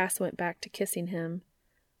 and Cass went back to kissing him,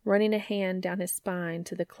 running a hand down his spine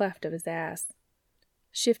to the cleft of his ass.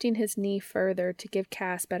 Shifting his knee further to give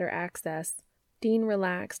Cass better access, Dean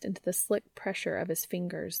relaxed into the slick pressure of his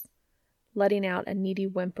fingers, letting out a needy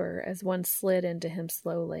whimper as one slid into him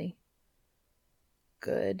slowly.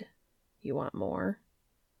 "Good. You want more?"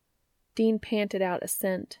 Dean panted out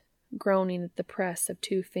assent, groaning at the press of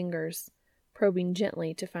 2 fingers, probing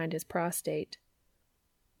gently to find his prostate.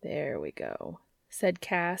 "There we go," said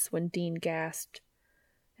Cass when Dean gasped,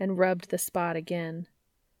 and rubbed the spot again.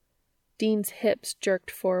 Dean's hips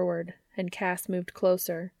jerked forward, and Cass moved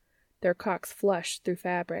closer, their cocks flush through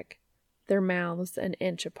fabric, their mouths an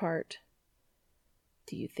inch apart.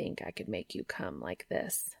 "Do you think I could make you come like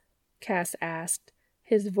this?" Cass asked,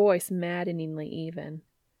 his voice maddeningly even.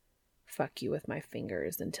 "Fuck you with my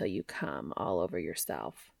fingers until you come all over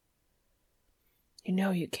yourself." "You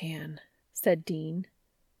know you can," said Dean.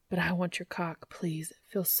 "But I want your cock, please. It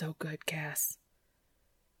feels so good, Cass."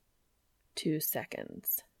 2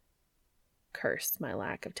 seconds. Curse my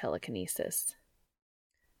lack of telekinesis.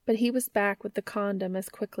 But he was back with the condom as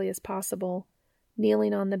quickly as possible,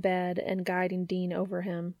 kneeling on the bed and guiding Dean over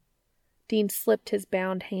him. Dean slipped his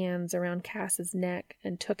bound hands around Cass's neck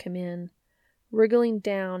and took him in, wriggling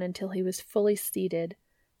down until he was fully seated,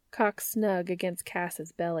 cock snug against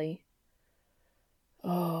Cass's belly.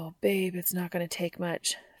 "Oh, babe, it's not going to take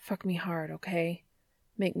much. Fuck me hard, okay?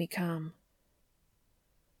 Make me come."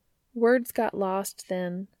 Words got lost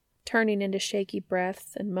then, turning into shaky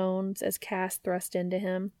breaths and moans as Cass thrust into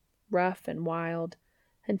him, rough and wild,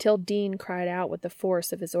 until Dean cried out with the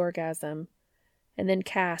force of his orgasm, and then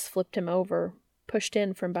Cass flipped him over, pushed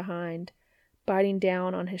in from behind, biting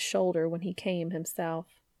down on his shoulder when he came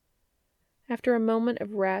himself. After a moment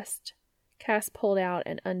of rest, Cass pulled out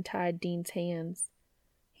and untied Dean's hands.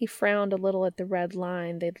 He frowned a little at the red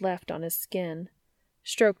line they'd left on his skin,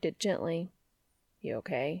 stroked it gently. "You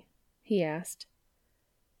okay?" he asked.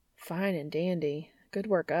 "Fine and dandy. Good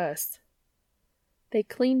work, us." They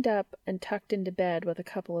cleaned up and tucked into bed with a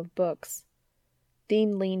couple of books.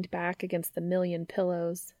 Dean leaned back against the million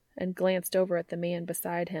pillows and glanced over at the man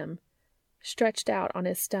beside him, stretched out on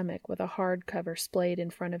his stomach with a hardcover splayed in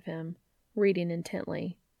front of him, reading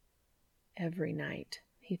intently. "Every night,"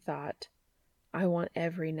 he thought. "I want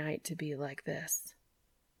every night to be like this."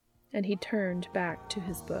 And he turned back to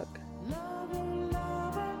his book. Lover,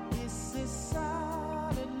 lover, this is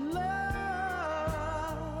solid love.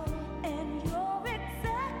 And you're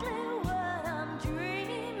exactly what I'm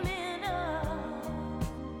dreaming of.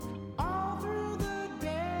 All through the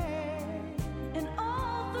day and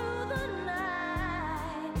all through the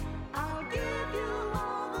night, I'll give you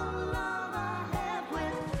all the love I have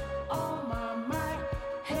with all my might.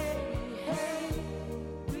 Hey, hey,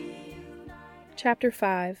 reunite. Chapter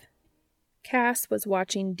 5. Cass was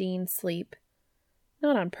watching Dean sleep.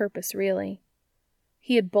 Not on purpose, really.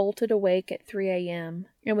 He had bolted awake at 3 a.m.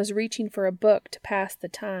 and was reaching for a book to pass the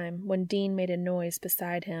time when Dean made a noise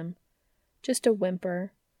beside him. Just a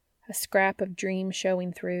whimper, a scrap of dream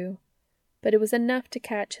showing through, but it was enough to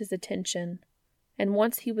catch his attention, and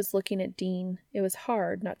once he was looking at Dean, it was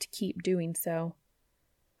hard not to keep doing so.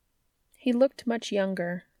 He looked much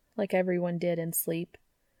younger, like everyone did in sleep.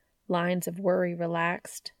 Lines of worry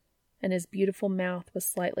relaxed, and his beautiful mouth was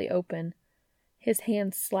slightly open, his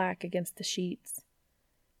hands slack against the sheets.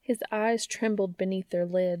 His eyes trembled beneath their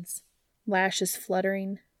lids, lashes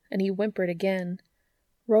fluttering, and he whimpered again,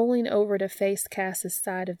 rolling over to face Cass's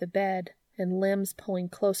side of the bed and limbs pulling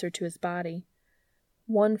closer to his body,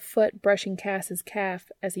 one foot brushing Cass's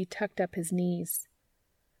calf as he tucked up his knees.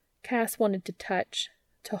 Cass wanted to touch,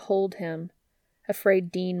 to hold him.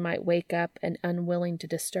 Afraid Dean might wake up and unwilling to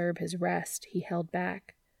disturb his rest, he held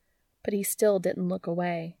back. But he still didn't look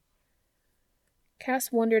away.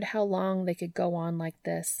 Cass wondered how long they could go on like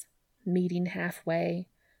this, meeting halfway,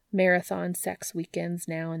 marathon sex weekends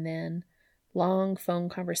now and then, long phone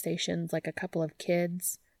conversations like a couple of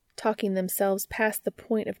kids, talking themselves past the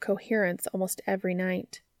point of coherence almost every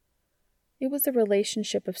night. It was a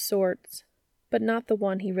relationship of sorts, but not the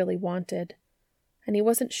one he really wanted, and he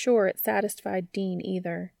wasn't sure it satisfied Dean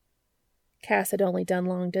either. Cass had only done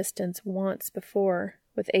long distance once before,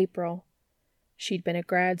 with April. She'd been a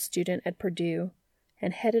grad student at Purdue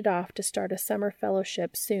and headed off to start a summer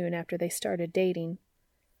fellowship soon after they started dating.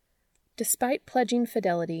 Despite pledging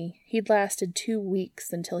fidelity, he'd lasted 2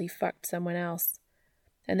 weeks until he fucked someone else,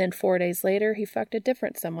 and then 4 days later he fucked a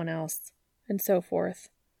different someone else, and so forth.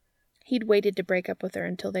 He'd waited to break up with her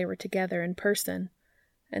until they were together in person,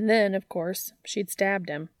 and then, of course, she'd stabbed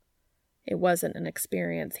him. It wasn't an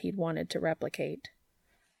experience he'd wanted to replicate.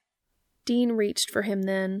 Dean reached for him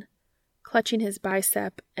then, clutching his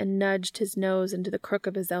bicep and nudged his nose into the crook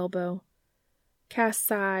of his elbow. Cass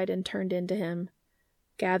sighed and turned into him,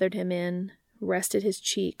 gathered him in, rested his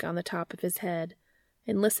cheek on the top of his head,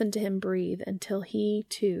 and listened to him breathe until he,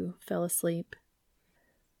 too, fell asleep.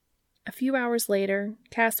 A few hours later,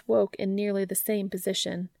 Cass woke in nearly the same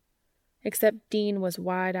position, except Dean was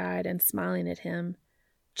wide-eyed and smiling at him,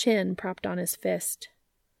 chin propped on his fist.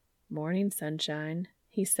 "Morning, sunshine,"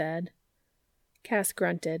 he said. Cass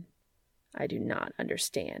grunted. "I do not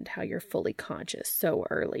understand how you're fully conscious so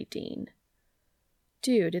early, Dean."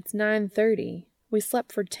 "Dude, it's 9:30. We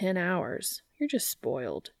slept for 10 hours. You're just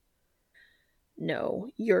spoiled." "No,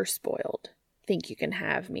 you're spoiled. Think you can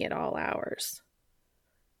have me at all hours."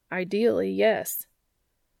 "Ideally, yes."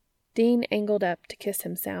 Dean angled up to kiss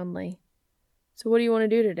him soundly. "So what do you want to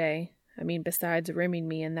do today? I mean, besides rimming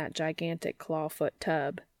me in that gigantic clawfoot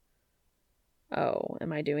tub." "Oh,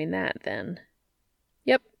 am I doing that, then?"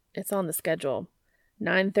 "Yep, it's on the schedule.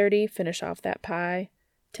 9:30, finish off that pie.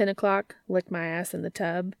 10 o'clock, lick my ass in the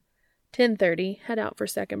tub. 10:30, head out for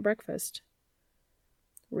second breakfast."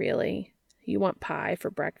 "Really? You want pie for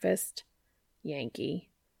breakfast? Yankee."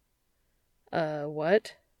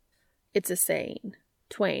 What?" "It's a saying.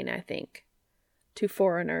 Twain, I think. To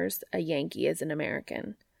foreigners, a Yankee is an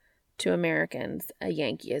American. To Americans, a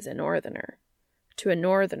Yankee is a Northerner. To a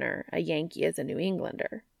Northerner, a Yankee is a New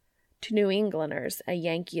Englander. To New Englanders, a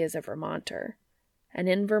Yankee is a Vermonter. And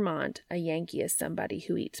in Vermont, a Yankee is somebody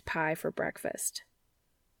who eats pie for breakfast."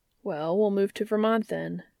 "Well, we'll move to Vermont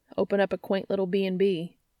then. Open up a quaint little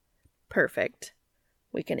B&B. "Perfect.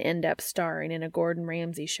 We can end up starring in a Gordon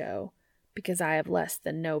Ramsay show, because I have less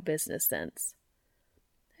than no business sense."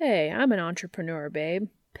 "Hey, I'm an entrepreneur, babe.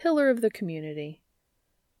 Pillar of the community."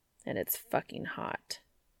 "And it's fucking hot."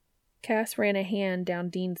 Cass ran a hand down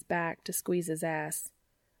Dean's back to squeeze his ass.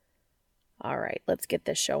 All right, let's get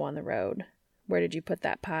this show on the road. Where did you put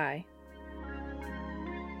that pie?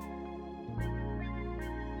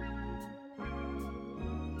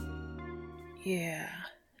 Yeah,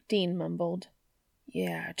 Dean mumbled.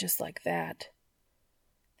 Yeah, just like that.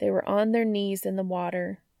 They were on their knees in the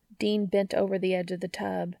water. Dean bent over the edge of the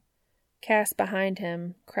tub, Cass behind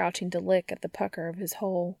him, crouching to lick at the pucker of his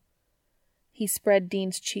hole. He spread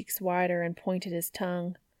Dean's cheeks wider and pointed his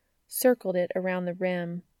tongue, circled it around the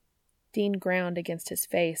rim. Dean ground against his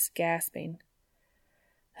face, gasping.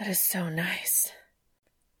 That is so nice.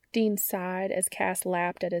 Dean sighed as Cass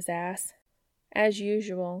lapped at his ass. As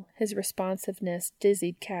usual, his responsiveness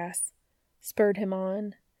dizzied Cass, spurred him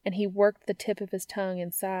on, and he worked the tip of his tongue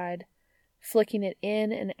inside, flicking it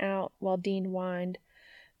in and out while Dean whined,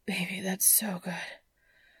 Baby, that's so good.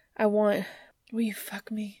 Will you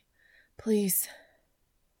fuck me? Please.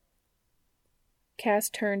 Cass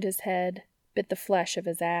turned his head, bit the flesh of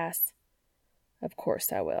his ass. Of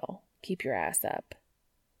course I will. Keep your ass up.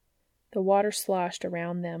 The water sloshed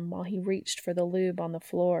around them while he reached for the lube on the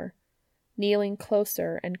floor, kneeling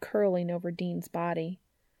closer and curling over Dean's body.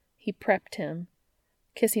 He prepped him,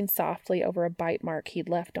 kissing softly over a bite mark he'd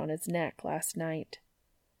left on his neck last night.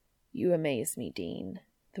 You amaze me, Dean.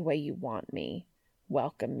 The way you want me,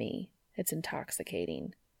 welcome me. It's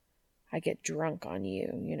intoxicating. I get drunk on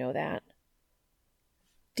you, you know that?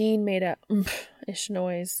 Dean made a ish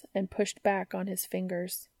noise and pushed back on his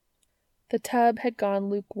fingers. The tub had gone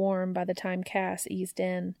lukewarm by the time Cass eased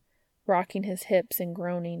in, rocking his hips and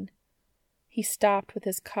groaning. He stopped with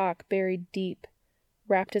his cock buried deep,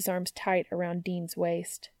 wrapped his arms tight around Dean's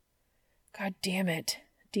waist. God damn it,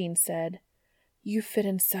 Dean said. You fit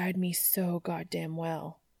inside me so goddamn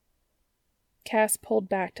well. Cass pulled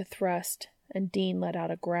back to thrust, and Dean let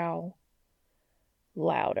out a growl.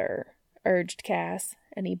 Louder, urged Cass,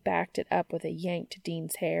 and he backed it up with a yank to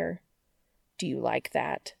Dean's hair. Do you like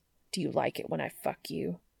that? Do you like it when I fuck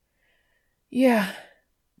you? Yeah,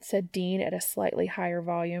 said Dean at a slightly higher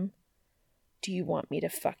volume. Do you want me to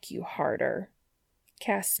fuck you harder?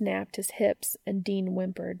 Cass snapped his hips, and Dean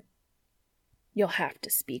whimpered. You'll have to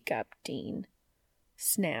speak up, Dean.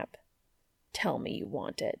 Snap. Tell me you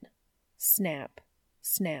want it. Snap.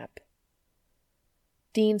 Snap.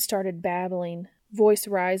 Dean started babbling, voice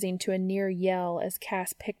rising to a near yell as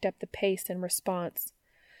Cass picked up the pace in response.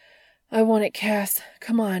 I want it, Cass.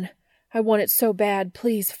 Come on. I want it so bad.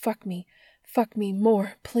 Please, fuck me. Fuck me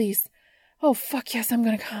more, please. Oh, fuck yes, I'm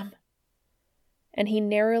gonna come. And he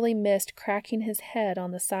narrowly missed cracking his head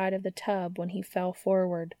on the side of the tub when he fell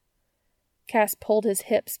forward. Cass pulled his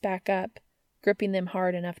hips back up, gripping them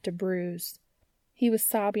hard enough to bruise. He was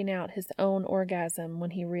sobbing out his own orgasm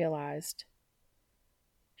when he realized.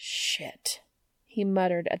 Shit, he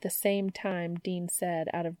muttered at the same time Dean said,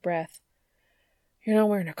 out of breath. You're not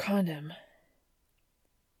wearing a condom.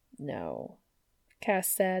 No, Cass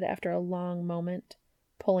said after a long moment,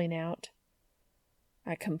 pulling out.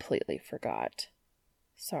 I completely forgot.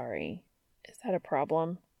 Sorry. Is that a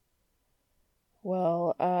problem?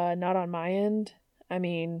 Well, not on my end. I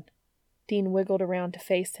mean, Dean wiggled around to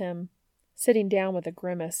face him, sitting down with a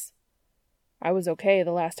grimace. I was okay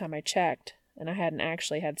the last time I checked, and I hadn't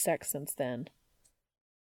actually had sex since then.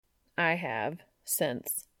 I have,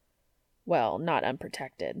 since. Well, not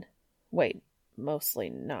unprotected. Wait, mostly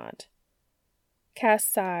not. Cass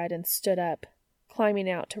sighed and stood up, climbing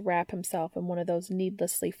out to wrap himself in one of those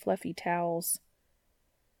needlessly fluffy towels.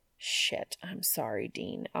 Shit, I'm sorry,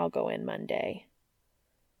 Dean. I'll go in Monday.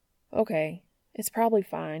 Okay, it's probably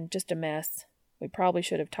fine, just a mess. We probably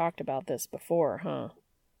should have talked about this before, huh?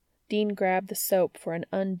 Dean grabbed the soap for an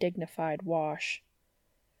undignified wash.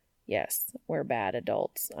 Yes, we're bad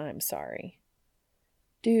adults. I'm sorry.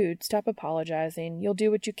 Dude, stop apologizing. You'll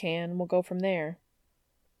do what you can. We'll go from there.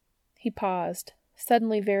 He paused,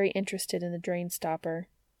 suddenly very interested in the drain stopper.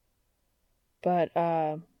 But,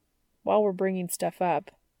 while we're bringing stuff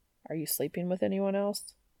up, are you sleeping with anyone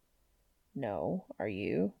else? No. Are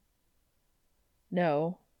you?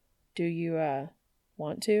 No. Do you,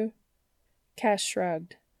 want to? Cass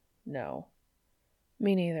shrugged. No.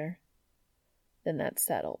 Me neither. Then that's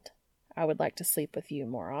settled. I would like to sleep with you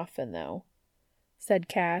more often, though, said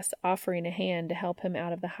Cass, offering a hand to help him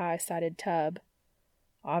out of the high-sided tub.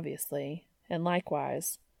 Obviously, and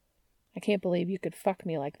likewise. I can't believe you could fuck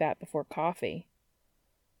me like that before coffee.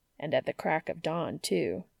 And at the crack of dawn,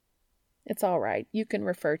 too. It's all right. You can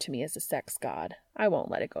refer to me as a sex god. I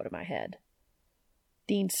won't let it go to my head.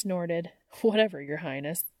 Dean snorted. Whatever, Your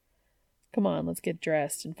Highness. Come on, let's get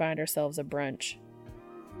dressed and find ourselves a brunch.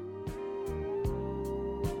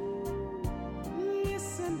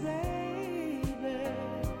 Listen, babe.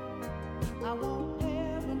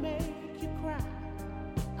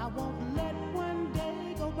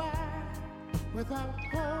 without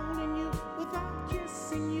holding you, without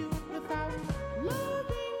kissing you, without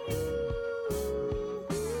loving you.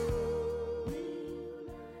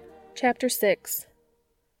 Chapter 6.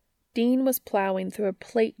 Dean was plowing through a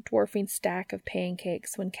plate-dwarfing stack of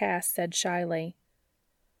pancakes when Cass said shyly,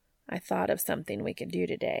 "I thought of something we could do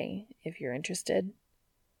today, if you're interested."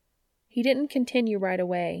 He didn't continue right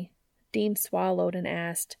away. Dean swallowed and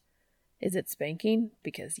asked, "Is it spanking?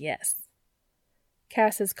 Because yes."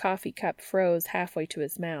 Cass's coffee cup froze halfway to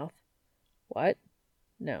his mouth. "What?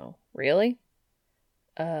 No. Really?"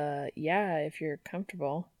 Yeah, if you're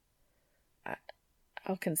comfortable."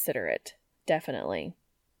 I'll consider it. Definitely.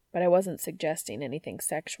 But I wasn't suggesting anything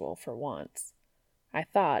sexual for once. I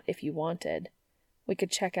thought, if you wanted, we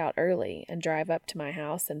could check out early and drive up to my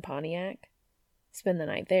house in Pontiac. Spend the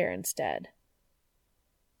night there instead.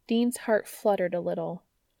 Dean's heart fluttered a little.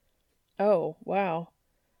 "Oh, wow.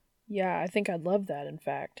 Yeah, I think I'd love that, in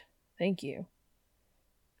fact. Thank you."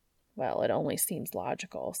 "Well, it only seems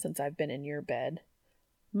logical since I've been in your bed.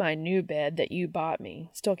 My new bed that you bought me.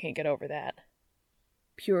 Still can't get over that."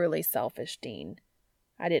 "Purely selfish, Dean.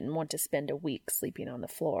 I didn't want to spend a week sleeping on the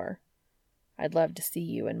floor. I'd love to see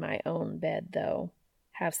you in my own bed, though.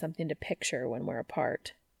 Have something to picture when we're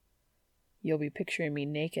apart." "You'll be picturing me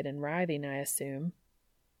naked and writhing, I assume."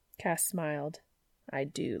 Cass smiled. "I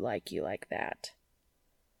do like you like that."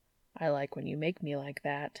 "I like when you make me like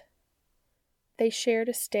that." They shared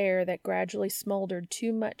a stare that gradually smoldered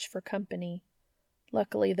too much for company.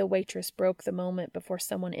 Luckily, the waitress broke the moment before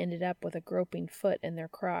someone ended up with a groping foot in their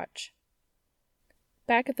crotch.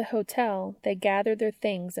 Back at the hotel, they gathered their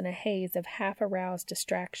things in a haze of half-aroused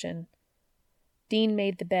distraction. Dean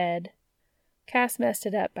made the bed. Cass messed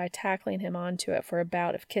it up by tackling him onto it for a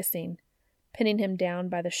bout of kissing, pinning him down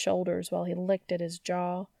by the shoulders while he licked at his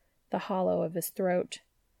jaw, the hollow of his throat.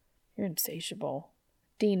 "You're insatiable,"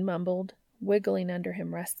 Dean mumbled, wiggling under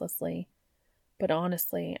him restlessly. "But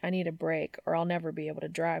honestly, I need a break or I'll never be able to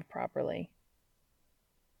drive properly."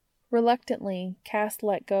 Reluctantly, Cass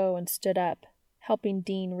let go and stood up, helping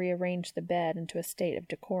Dean rearrange the bed into a state of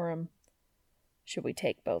decorum. "Should we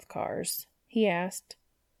take both cars?" he asked.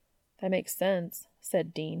 "That makes sense,"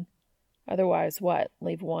 said Dean. "Otherwise, what?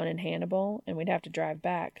 Leave one in Hannibal, and we'd have to drive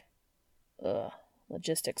back." "Ugh,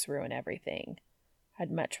 logistics ruin everything. I'd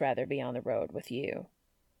much rather be on the road with you."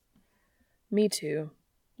 "Me too.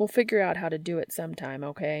 We'll figure out how to do it sometime,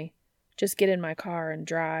 okay? Just get in my car and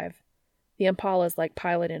drive. The Impala's like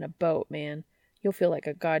piloting a boat, man. You'll feel like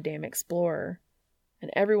a goddamn explorer. And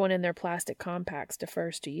everyone in their plastic compacts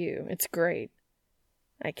defers to you. It's great."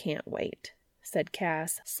 "I can't wait," said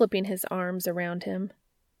Cass, slipping his arms around him.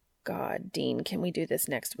 "God, Dean, can we do this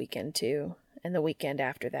next weekend too? And the weekend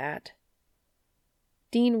after that?"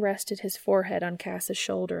 Dean rested his forehead on Cass's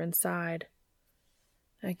shoulder and sighed.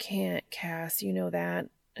 "I can't, Cass, you know that.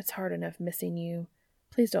 It's hard enough missing you.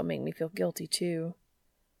 Please don't make me feel guilty too."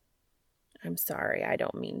 "I'm sorry, I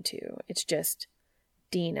don't mean to. It's just,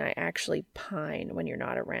 Dean, I actually pine when you're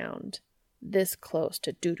not around. This close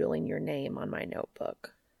to doodling your name on my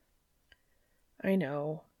notebook." "I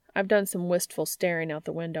know. I've done some wistful staring out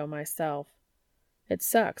the window myself. It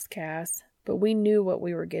sucks, Cass, but we knew what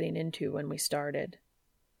we were getting into when we started."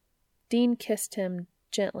 Dean kissed him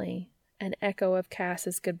gently, an echo of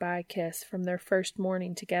Cass's goodbye kiss from their first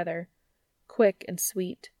morning together, quick and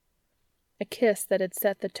sweet. A kiss that had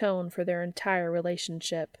set the tone for their entire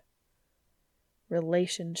relationship.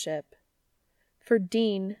 Relationship. For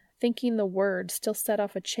Dean, thinking the word still set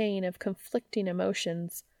off a chain of conflicting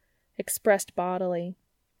emotions, expressed bodily.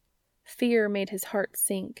 Fear made his heart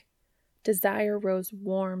sink. Desire rose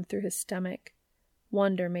warm through his stomach.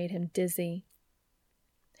 Wonder made him dizzy.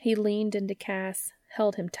 He leaned into Cass,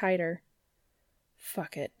 held him tighter.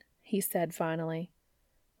 "Fuck it," he said finally.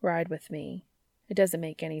 "Ride with me. It doesn't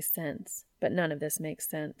make any sense, but none of this makes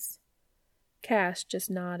sense." Cass just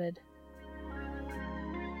nodded.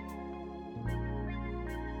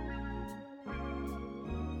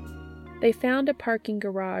 They found a parking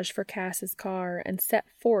garage for Cass's car and set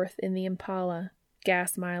forth in the Impala,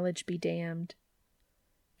 gas mileage be damned.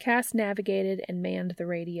 Cass navigated and manned the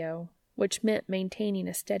radio, which meant maintaining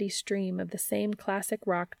a steady stream of the same classic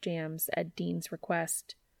rock jams at Dean's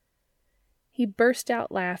request. He burst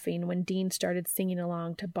out laughing when Dean started singing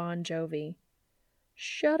along to Bon Jovi.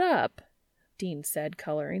 "Shut up," Dean said,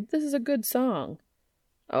 coloring. "This is a good song."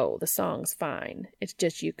 "Oh, the song's fine. It's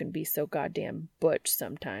just you can be so goddamn butch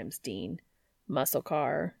sometimes, Dean. Muscle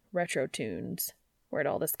car, retro tunes. Where'd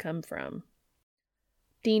all this come from?"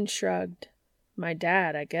 Dean shrugged. "My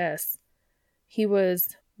dad, I guess. He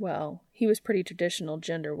was pretty traditional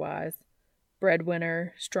gender-wise.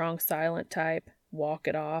 Breadwinner, strong silent type, walk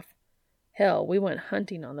it off. Hell, we went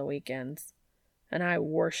hunting on the weekends, and I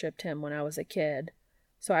worshipped him when I was a kid,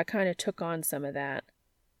 so I kind of took on some of that,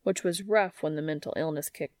 which was rough when the mental illness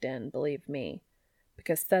kicked in, believe me,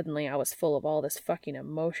 because suddenly I was full of all this fucking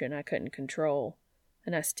emotion I couldn't control,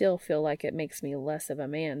 and I still feel like it makes me less of a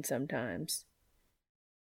man sometimes.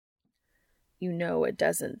 You know it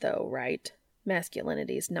doesn't, though, right?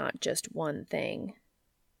 Masculinity's not just one thing.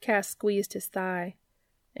 Cass squeezed his thigh.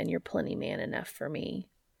 And you're plenty man enough for me.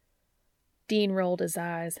 Dean rolled his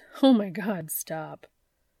eyes. Oh my God, stop.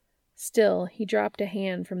 Still, he dropped a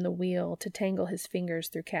hand from the wheel to tangle his fingers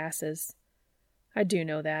through Cass's. I do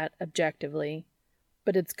know that, objectively,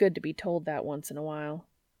 but it's good to be told that once in a while.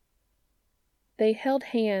 They held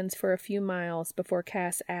hands for a few miles before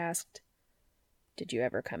Cass asked, "Did you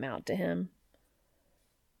ever come out to him?"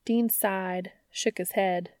 Dean sighed, shook his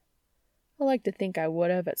head. I like to think I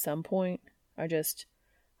would have at some point.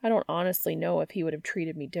 I don't honestly know if he would have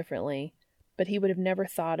treated me differently, but he would have never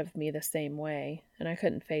thought of me the same way, and I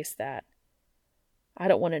couldn't face that. I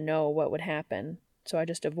don't want to know what would happen, so I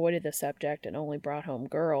just avoided the subject and only brought home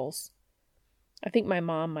girls. I think my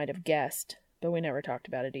mom might have guessed, but we never talked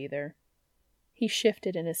about it either. He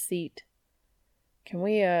shifted in his seat. Can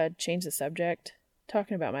we, change the subject?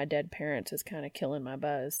 Talking about my dead parents is kind of killing my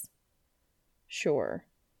buzz. Sure.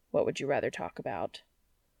 What would you rather talk about?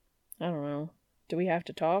 I don't know. Do we have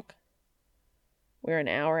to talk? We're an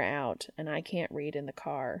hour out, and I can't read in the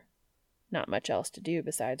car. Not much else to do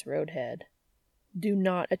besides roadhead. Do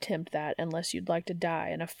not attempt that unless you'd like to die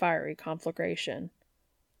in a fiery conflagration.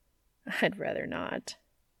 I'd rather not.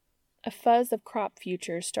 A fuzz of crop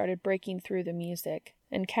futures started breaking through the music,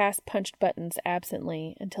 and Cass punched buttons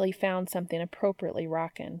absently until he found something appropriately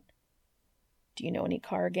rockin'. Do you know any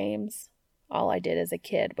car games? All I did as a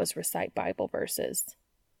kid was recite Bible verses.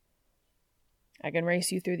 I can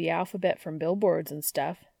race you through the alphabet from billboards and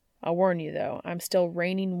stuff. I'll warn you, though, I'm still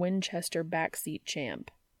reigning Winchester backseat champ.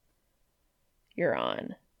 You're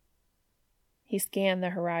on. He scanned the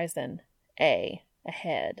horizon. A,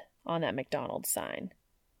 ahead, on that McDonald's sign.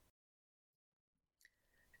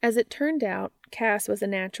 As it turned out, Cass was a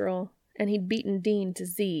natural, and he'd beaten Dean to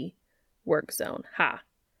Z. Work zone, ha.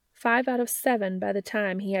 5 out of 7 by the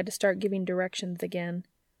time he had to start giving directions again.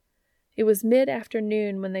 It was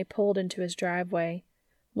mid-afternoon when they pulled into his driveway,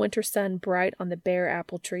 winter sun bright on the bare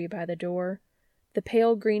apple tree by the door, the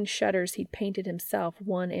pale green shutters he'd painted himself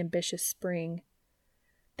one ambitious spring.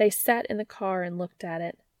 They sat in the car and looked at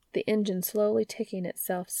it, the engine slowly ticking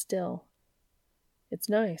itself still. It's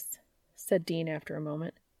nice, said Dean after a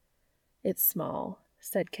moment. It's small,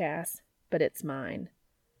 said Cass, but it's mine.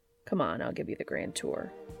 Come on, I'll give you the grand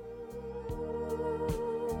tour.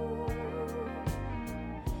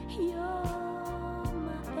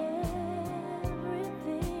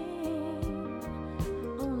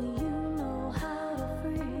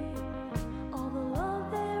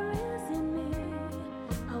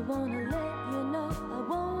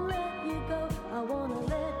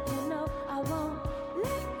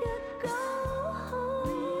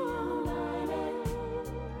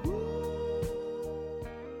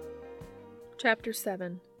 Chapter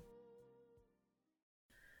 7.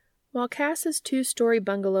 While Cass's 2-story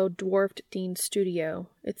bungalow dwarfed Dean's studio,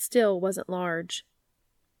 it still wasn't large.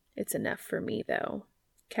 It's enough for me, though,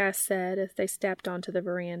 Cass said as they stepped onto the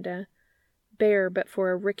veranda, bare but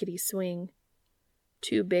for a rickety swing.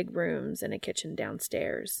 2 big rooms and a kitchen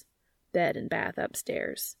downstairs, bed and bath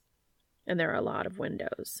upstairs, and there are a lot of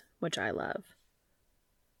windows, which I love.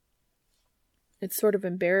 It's sort of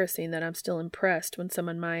embarrassing that I'm still impressed when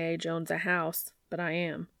someone my age owns a house, but I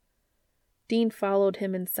am. Dean followed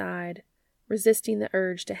him inside, resisting the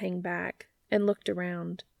urge to hang back, and looked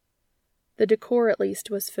around. The decor, at least,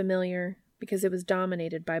 was familiar, because it was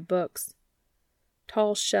dominated by books.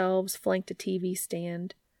 Tall shelves flanked a TV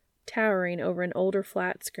stand, towering over an older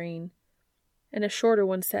flat screen, and a shorter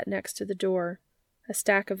one set next to the door, a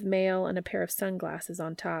stack of mail and a pair of sunglasses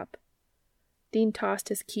on top. Dean tossed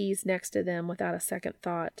his keys next to them without a second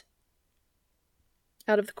thought.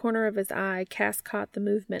 Out of the corner of his eye, Cass caught the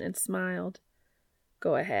movement and smiled.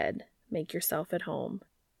 Go ahead, make yourself at home.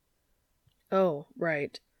 Oh,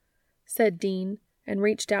 right, said Dean, and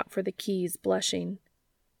reached out for the keys, blushing.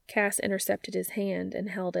 Cass intercepted his hand and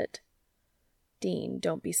held it. Dean,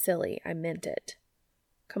 don't be silly, I meant it.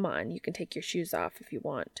 Come on, you can take your shoes off if you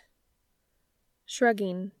want.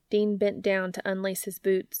 Shrugging, Dean bent down to unlace his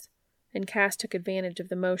boots, and Cass took advantage of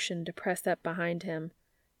the motion to press up behind him,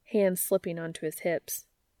 hands slipping onto his hips.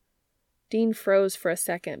 Dean froze for a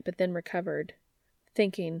second, but then recovered,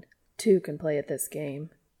 thinking, 2 can play at this game.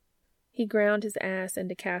 He ground his ass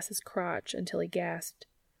into Cass's crotch until he gasped,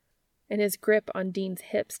 and his grip on Dean's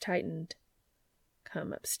hips tightened.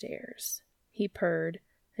 Come upstairs, he purred,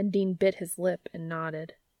 and Dean bit his lip and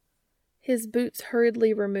nodded. His boots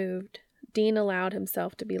hurriedly removed, Dean allowed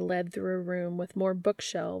himself to be led through a room with more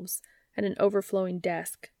bookshelves and an overflowing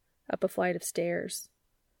desk, up a flight of stairs.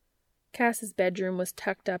 Cass's bedroom was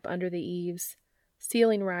tucked up under the eaves,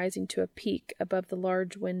 ceiling rising to a peak above the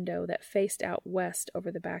large window that faced out west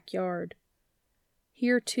over the backyard.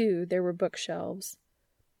 Here, too, there were bookshelves,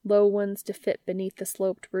 low ones to fit beneath the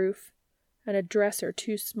sloped roof, and a dresser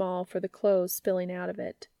too small for the clothes spilling out of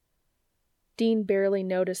it. Dean barely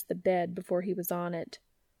noticed the bed before he was on it,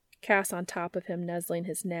 Cass on top of him nuzzling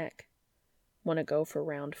his neck. "Want to go for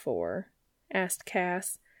round 4?" asked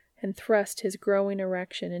Cass, and thrust his growing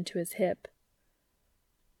erection into his hip.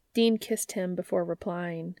 Dean kissed him before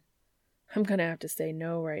replying. "I'm going to have to say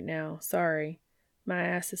no right now. Sorry. My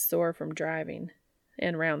ass is sore from driving.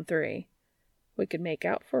 And round 3. We could make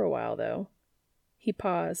out for a while, though." He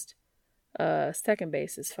paused. Second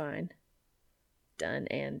base is fine." Done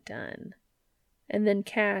and done. And then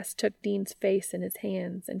Cass took Dean's face in his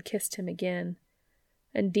hands and kissed him again,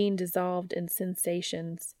 and Dean dissolved in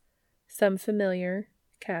sensations, some familiar,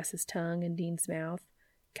 Cass's tongue in Dean's mouth,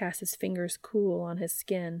 Cass's fingers cool on his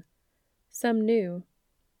skin, some new,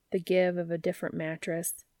 the give of a different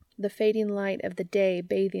mattress, the fading light of the day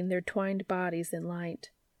bathing their twined bodies in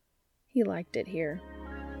light. He liked it here.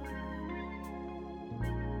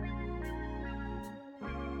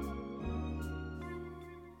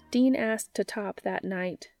 Dean asked to top that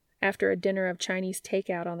night, after a dinner of Chinese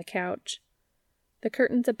takeout on the couch. The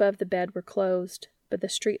curtains above the bed were closed, but the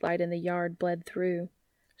streetlight in the yard bled through,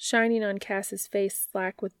 shining on Cass's face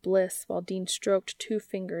slack with bliss while Dean stroked 2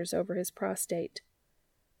 fingers over his prostate.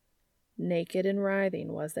 "Naked and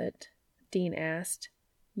writhing, was it?" Dean asked.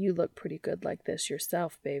 "You look pretty good like this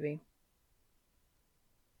yourself, baby."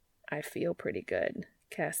 "I feel pretty good,"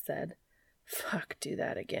 Cass said. "Fuck, do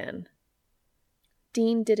that again."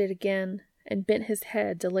 Dean did it again, and bent his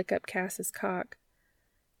head to lick up Cass's cock.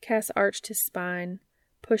 Cass arched his spine,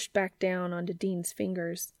 pushed back down onto Dean's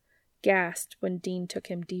fingers, gasped when Dean took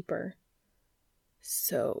him deeper.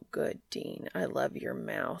 "So good, Dean. I love your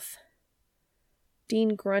mouth."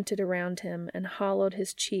 Dean grunted around him and hollowed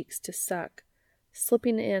his cheeks to suck,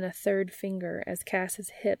 slipping in a 3rd finger as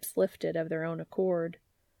Cass's hips lifted of their own accord.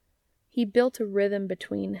 He built a rhythm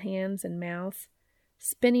between hands and mouth,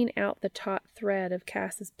 spinning out the taut thread of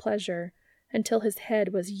Cass's pleasure until his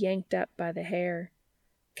head was yanked up by the hair.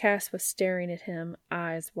 Cass was staring at him,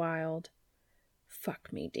 eyes wild.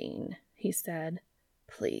 "Fuck me, Dean," he said.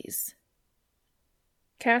 "Please."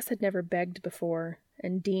 Cass had never begged before,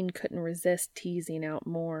 and Dean couldn't resist teasing out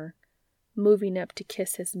more, moving up to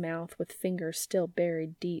kiss his mouth with fingers still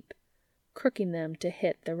buried deep, crooking them to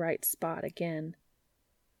hit the right spot again.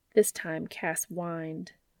 This time Cass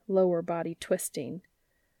whined, lower body twisting.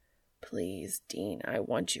 "Please, Dean, I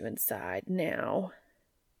want you inside now."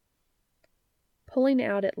 Pulling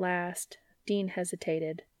out at last, Dean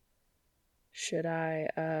hesitated. "Should I,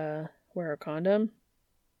 wear a condom?"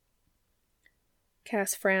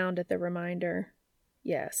 Cass frowned at the reminder.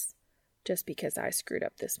 "Yes, just because I screwed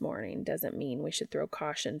up this morning doesn't mean we should throw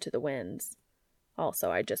caution to the winds. Also,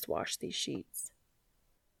 I just washed these sheets."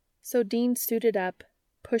 So Dean suited up,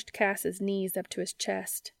 pushed Cass's knees up to his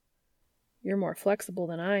chest. "You're more flexible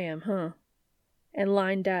than I am, huh?" and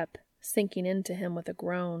lined up, sinking into him with a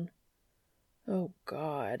groan. "Oh,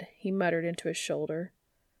 God," he muttered into his shoulder.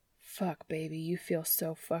 "Fuck, baby, you feel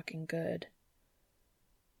so fucking good."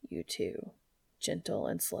 "You too. Gentle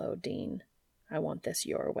and slow, Dean. I want this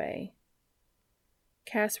your way."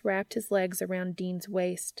 Cass wrapped his legs around Dean's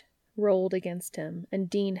waist, rolled against him, and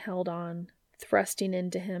Dean held on, thrusting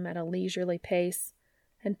into him at a leisurely pace,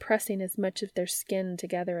 and pressing as much of their skin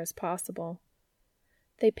together as possible.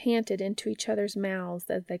 They panted into each other's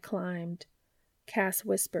mouths as they climbed. Cass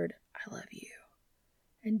whispered, "I love you,"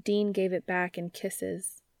 and Dean gave it back in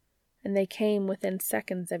kisses, and they came within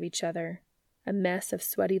seconds of each other, a mess of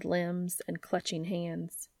sweaty limbs and clutching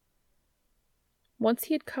hands. Once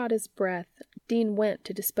he had caught his breath, Dean went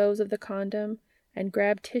to dispose of the condom and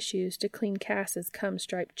grabbed tissues to clean Cass's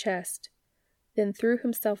cum-striped chest, then threw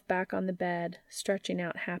himself back on the bed, stretching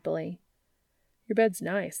out happily. "Your bed's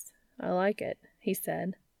nice. I like it," he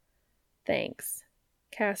said. "Thanks."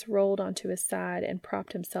 Cass rolled onto his side and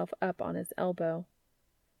propped himself up on his elbow.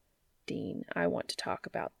 "Dean, I want to talk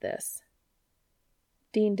about this."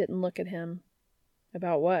 Dean didn't look at him.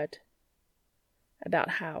 "About what?"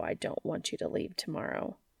 "About how I don't want you to leave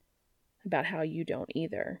tomorrow. About how you don't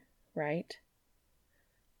either, right?"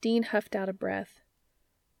 Dean huffed out a breath.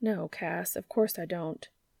 "No, Cass, of course I don't.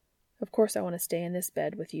 Of course I want to stay in this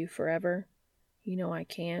bed with you forever. You know I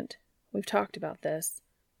can't. We've talked about this.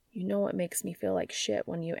 You know what makes me feel like shit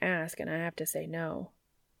when you ask and I have to say no.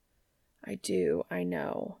 I do, I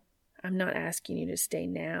know. I'm not asking you to stay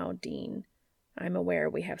now, Dean. I'm aware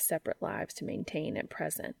we have separate lives to maintain at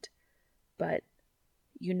present. But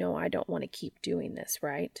you know I don't want to keep doing this,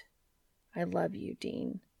 right? I love you,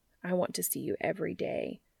 Dean. I want to see you every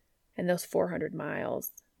day. And those 400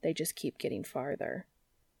 miles, they just keep getting farther.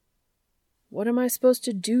 What am I supposed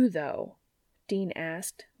to do, though? Dean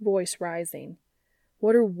asked, voice rising.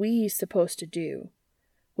 What are we supposed to do?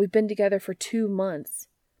 We've been together for 2 months.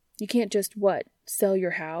 You can't just, sell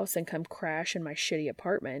your house and come crash in my shitty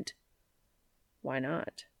apartment. Why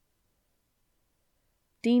not?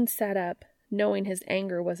 Dean sat up, knowing his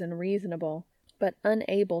anger was unreasonable, but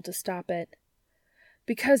unable to stop it.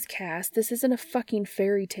 Because, Cass, this isn't a fucking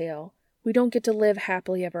fairy tale. We don't get to live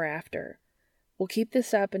happily ever after. We'll keep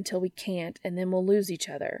this up until we can't, and then we'll lose each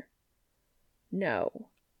other. No,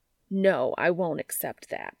 I won't accept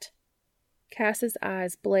that. Cass's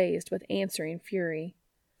eyes blazed with answering fury.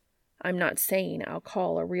 I'm not saying I'll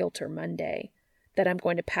call a realtor Monday, that I'm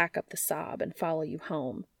going to pack up the sob and follow you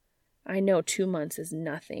home. I know 2 months is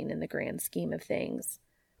nothing in the grand scheme of things,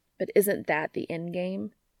 but isn't that the end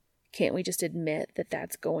game? Can't we just admit that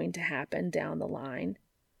that's going to happen down the line?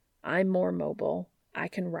 I'm more mobile. I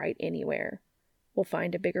can write anywhere. We'll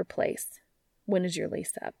find a bigger place. When is your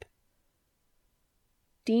lease up?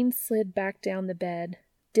 Dean slid back down the bed,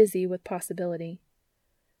 dizzy with possibility.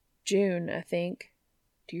 June, I think.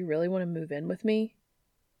 Do you really want to move in with me?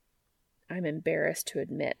 I'm embarrassed to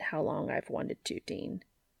admit how long I've wanted to, Dean.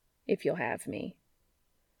 If you'll have me.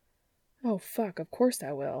 Oh, fuck, of course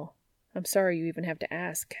I will. I'm sorry you even have to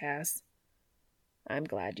ask, Cass. I'm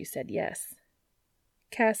glad you said yes.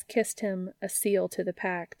 Cass kissed him, a seal to the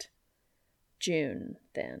pact. June,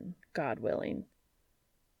 then, God willing.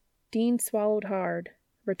 Dean swallowed hard,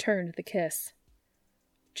 returned the kiss.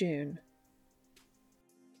 June.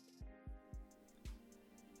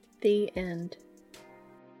 The end.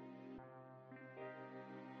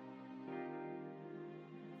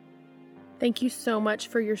 Thank you so much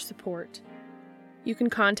for your support. You can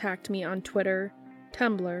contact me on Twitter,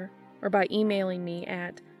 Tumblr, or by emailing me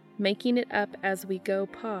at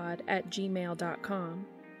makingitupaswegopod@gmail.com.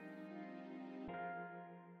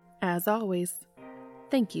 As always,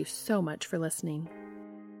 thank you so much for listening.